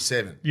in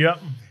 97. Yeah.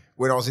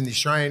 When I was in the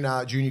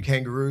Australian Junior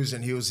Kangaroos,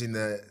 and he was in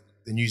the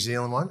New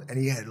Zealand one, and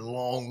he had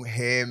long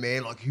hair,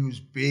 man. Like, he was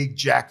big,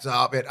 jacked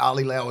up. At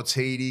Ali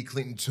Lauatiti,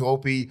 Clinton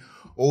Torpy,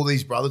 all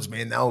these brothers,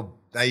 man,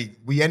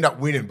 we end up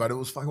winning, but it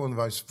was fucking one of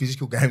the most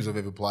physical games I've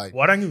ever played.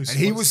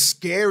 He was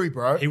scary,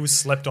 bro. He was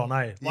slept on,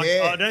 eh? Like,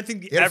 yeah. I don't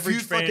think the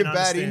average fan had a few fucking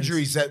bad understands.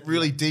 injuries that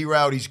really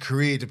derailed his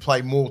career to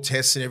play more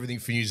tests and everything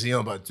for New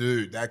Zealand. But,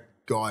 dude, that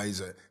guy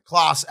is a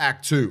class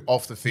act too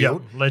off the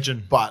field. Yep,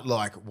 legend. But,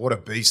 like, what a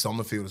beast on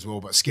the field as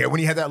well. But scary. When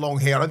he had that long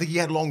hair, I don't think he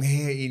had long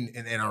hair in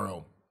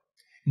NRL.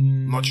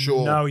 I'm not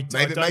sure. No,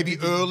 maybe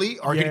early.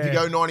 I reckon if you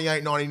go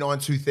 98, 99,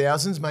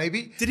 2000s,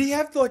 maybe. Did he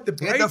have like the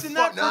braids in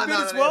that for a bit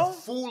as well?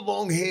 Full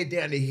long hair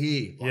down to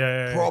here.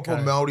 Like, proper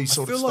Māori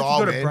sort of style, man. I feel like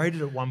he got it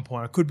braided at one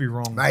point. I could be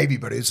wrong. Maybe,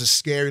 but it was a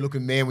scary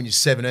looking man when you're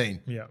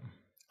 17. Yeah.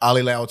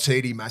 Ali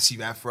Lauatiti,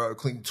 massive afro,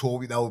 Clinton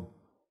Torpy, they were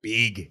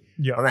big.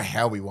 Yeah. I don't know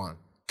how we won.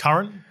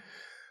 Current?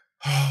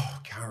 Oh,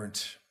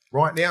 current.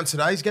 Right now in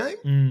today's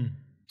game?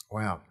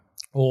 Wow.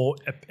 Or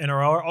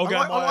NRL.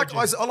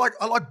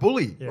 I like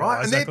Bully,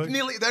 right? Isaac and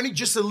they're only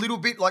just a little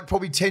bit, like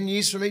probably 10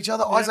 years from each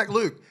other. Yeah. Isaac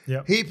Luke.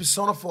 Yeah. He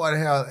personified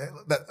how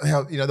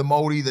the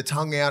Māori, the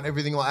tongue out,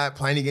 everything like that,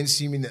 playing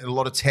against him in a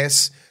lot of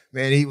tests.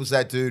 Man, he was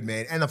that dude,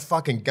 man. And a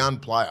fucking gun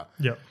player.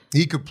 Yeah.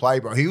 He could play,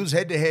 bro. He was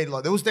head to head.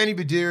 Like, there was Danny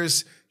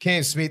Badiris,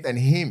 Cam Smith, and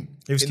him.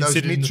 He was in those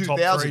considered in the top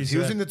mid-2000s. threes, He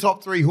was in the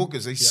top three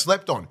hookers. He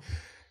slept on.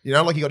 You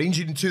know, like, he got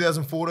injured in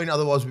 2014.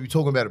 Otherwise, we'd be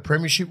talking about a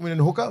premiership winning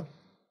hooker.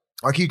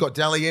 Like, he got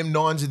Dally M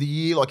 9s of the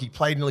year. Like, he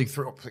played nearly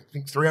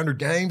 300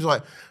 games.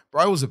 Like,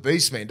 bro was a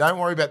beast, man. Don't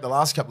worry about the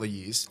last couple of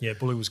years. Yeah,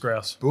 Bully was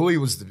grouse. Bully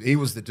was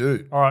the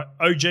dude. All right,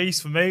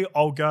 OGs for me.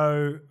 I'll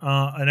go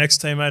an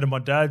ex-teammate of my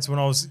dad's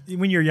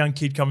when you're a young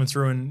kid coming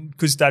through, and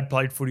because Dad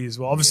played footy as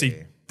well.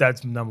 Obviously,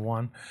 Dad's number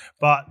one.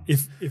 But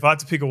if I had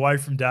to pick away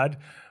from Dad,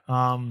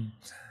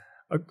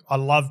 I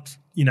loved,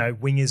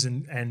 wingers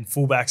and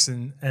fullbacks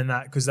and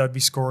that because they'd be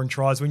scoring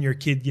tries. When you're a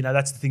kid,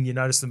 that's the thing you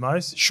notice the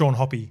most. Sean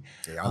Hoppy.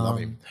 Yeah, I love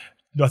him.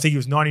 I think he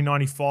was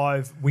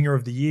 1995 Winger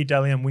of the Year,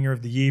 Dally M Winger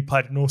of the Year,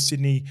 played at North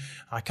Sydney,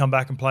 come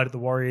back and played at the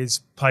Warriors,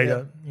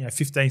 played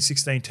 15,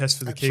 16 tests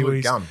for the Absolute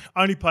Kiwis. gun.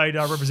 Only played,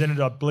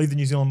 represented, I believe, the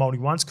New Zealand Multi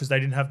once because they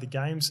didn't have the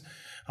games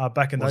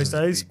back in those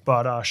days. Big.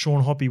 But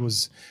Sean Hoppy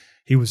was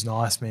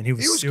nice, man. He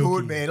was silky.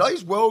 Good, man. Like,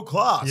 he's world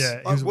class. Yeah,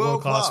 he was a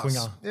world-class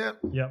winger. Yeah.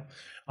 Yep.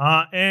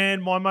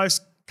 And my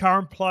most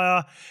current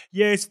player,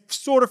 it's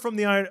sort of from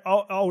the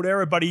old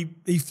era, but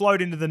he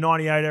flowed into the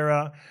 98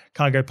 era.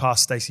 Can't go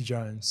past Stacey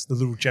Jones, the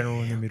little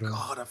general in the middle.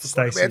 God, I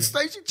forgot about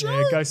Stacey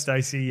Jones. Yeah, go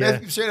Stacey,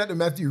 yeah. Shout out to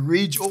Matthew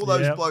Ridge, all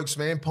those blokes,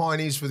 man,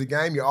 pioneers for the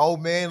game. Your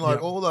old man,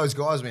 all those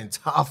guys, man,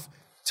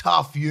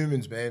 tough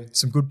humans, man.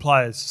 Some good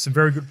players, some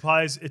very good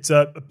players. It's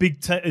a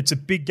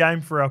big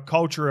game for our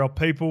culture, our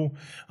people,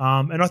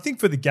 and I think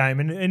for the game,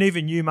 and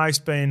even you, Mace,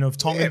 being of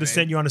Tongan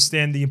descent, you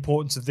understand the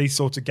importance of these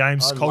sorts of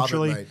games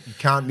culturally. Love it, mate. You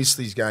can't miss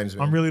these games,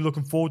 man. I'm really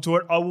looking forward to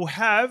it. I will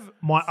have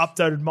my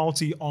updated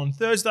multi on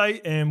Thursday,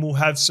 and we'll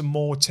have some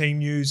more team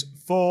news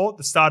for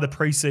the start of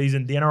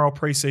preseason. The NRL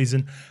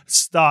preseason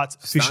starts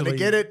officially. Starting to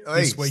get it.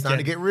 This weekend.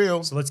 Starting to get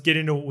real. So let's get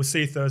into it. We'll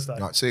see you Thursday. All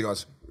right, see you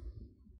guys.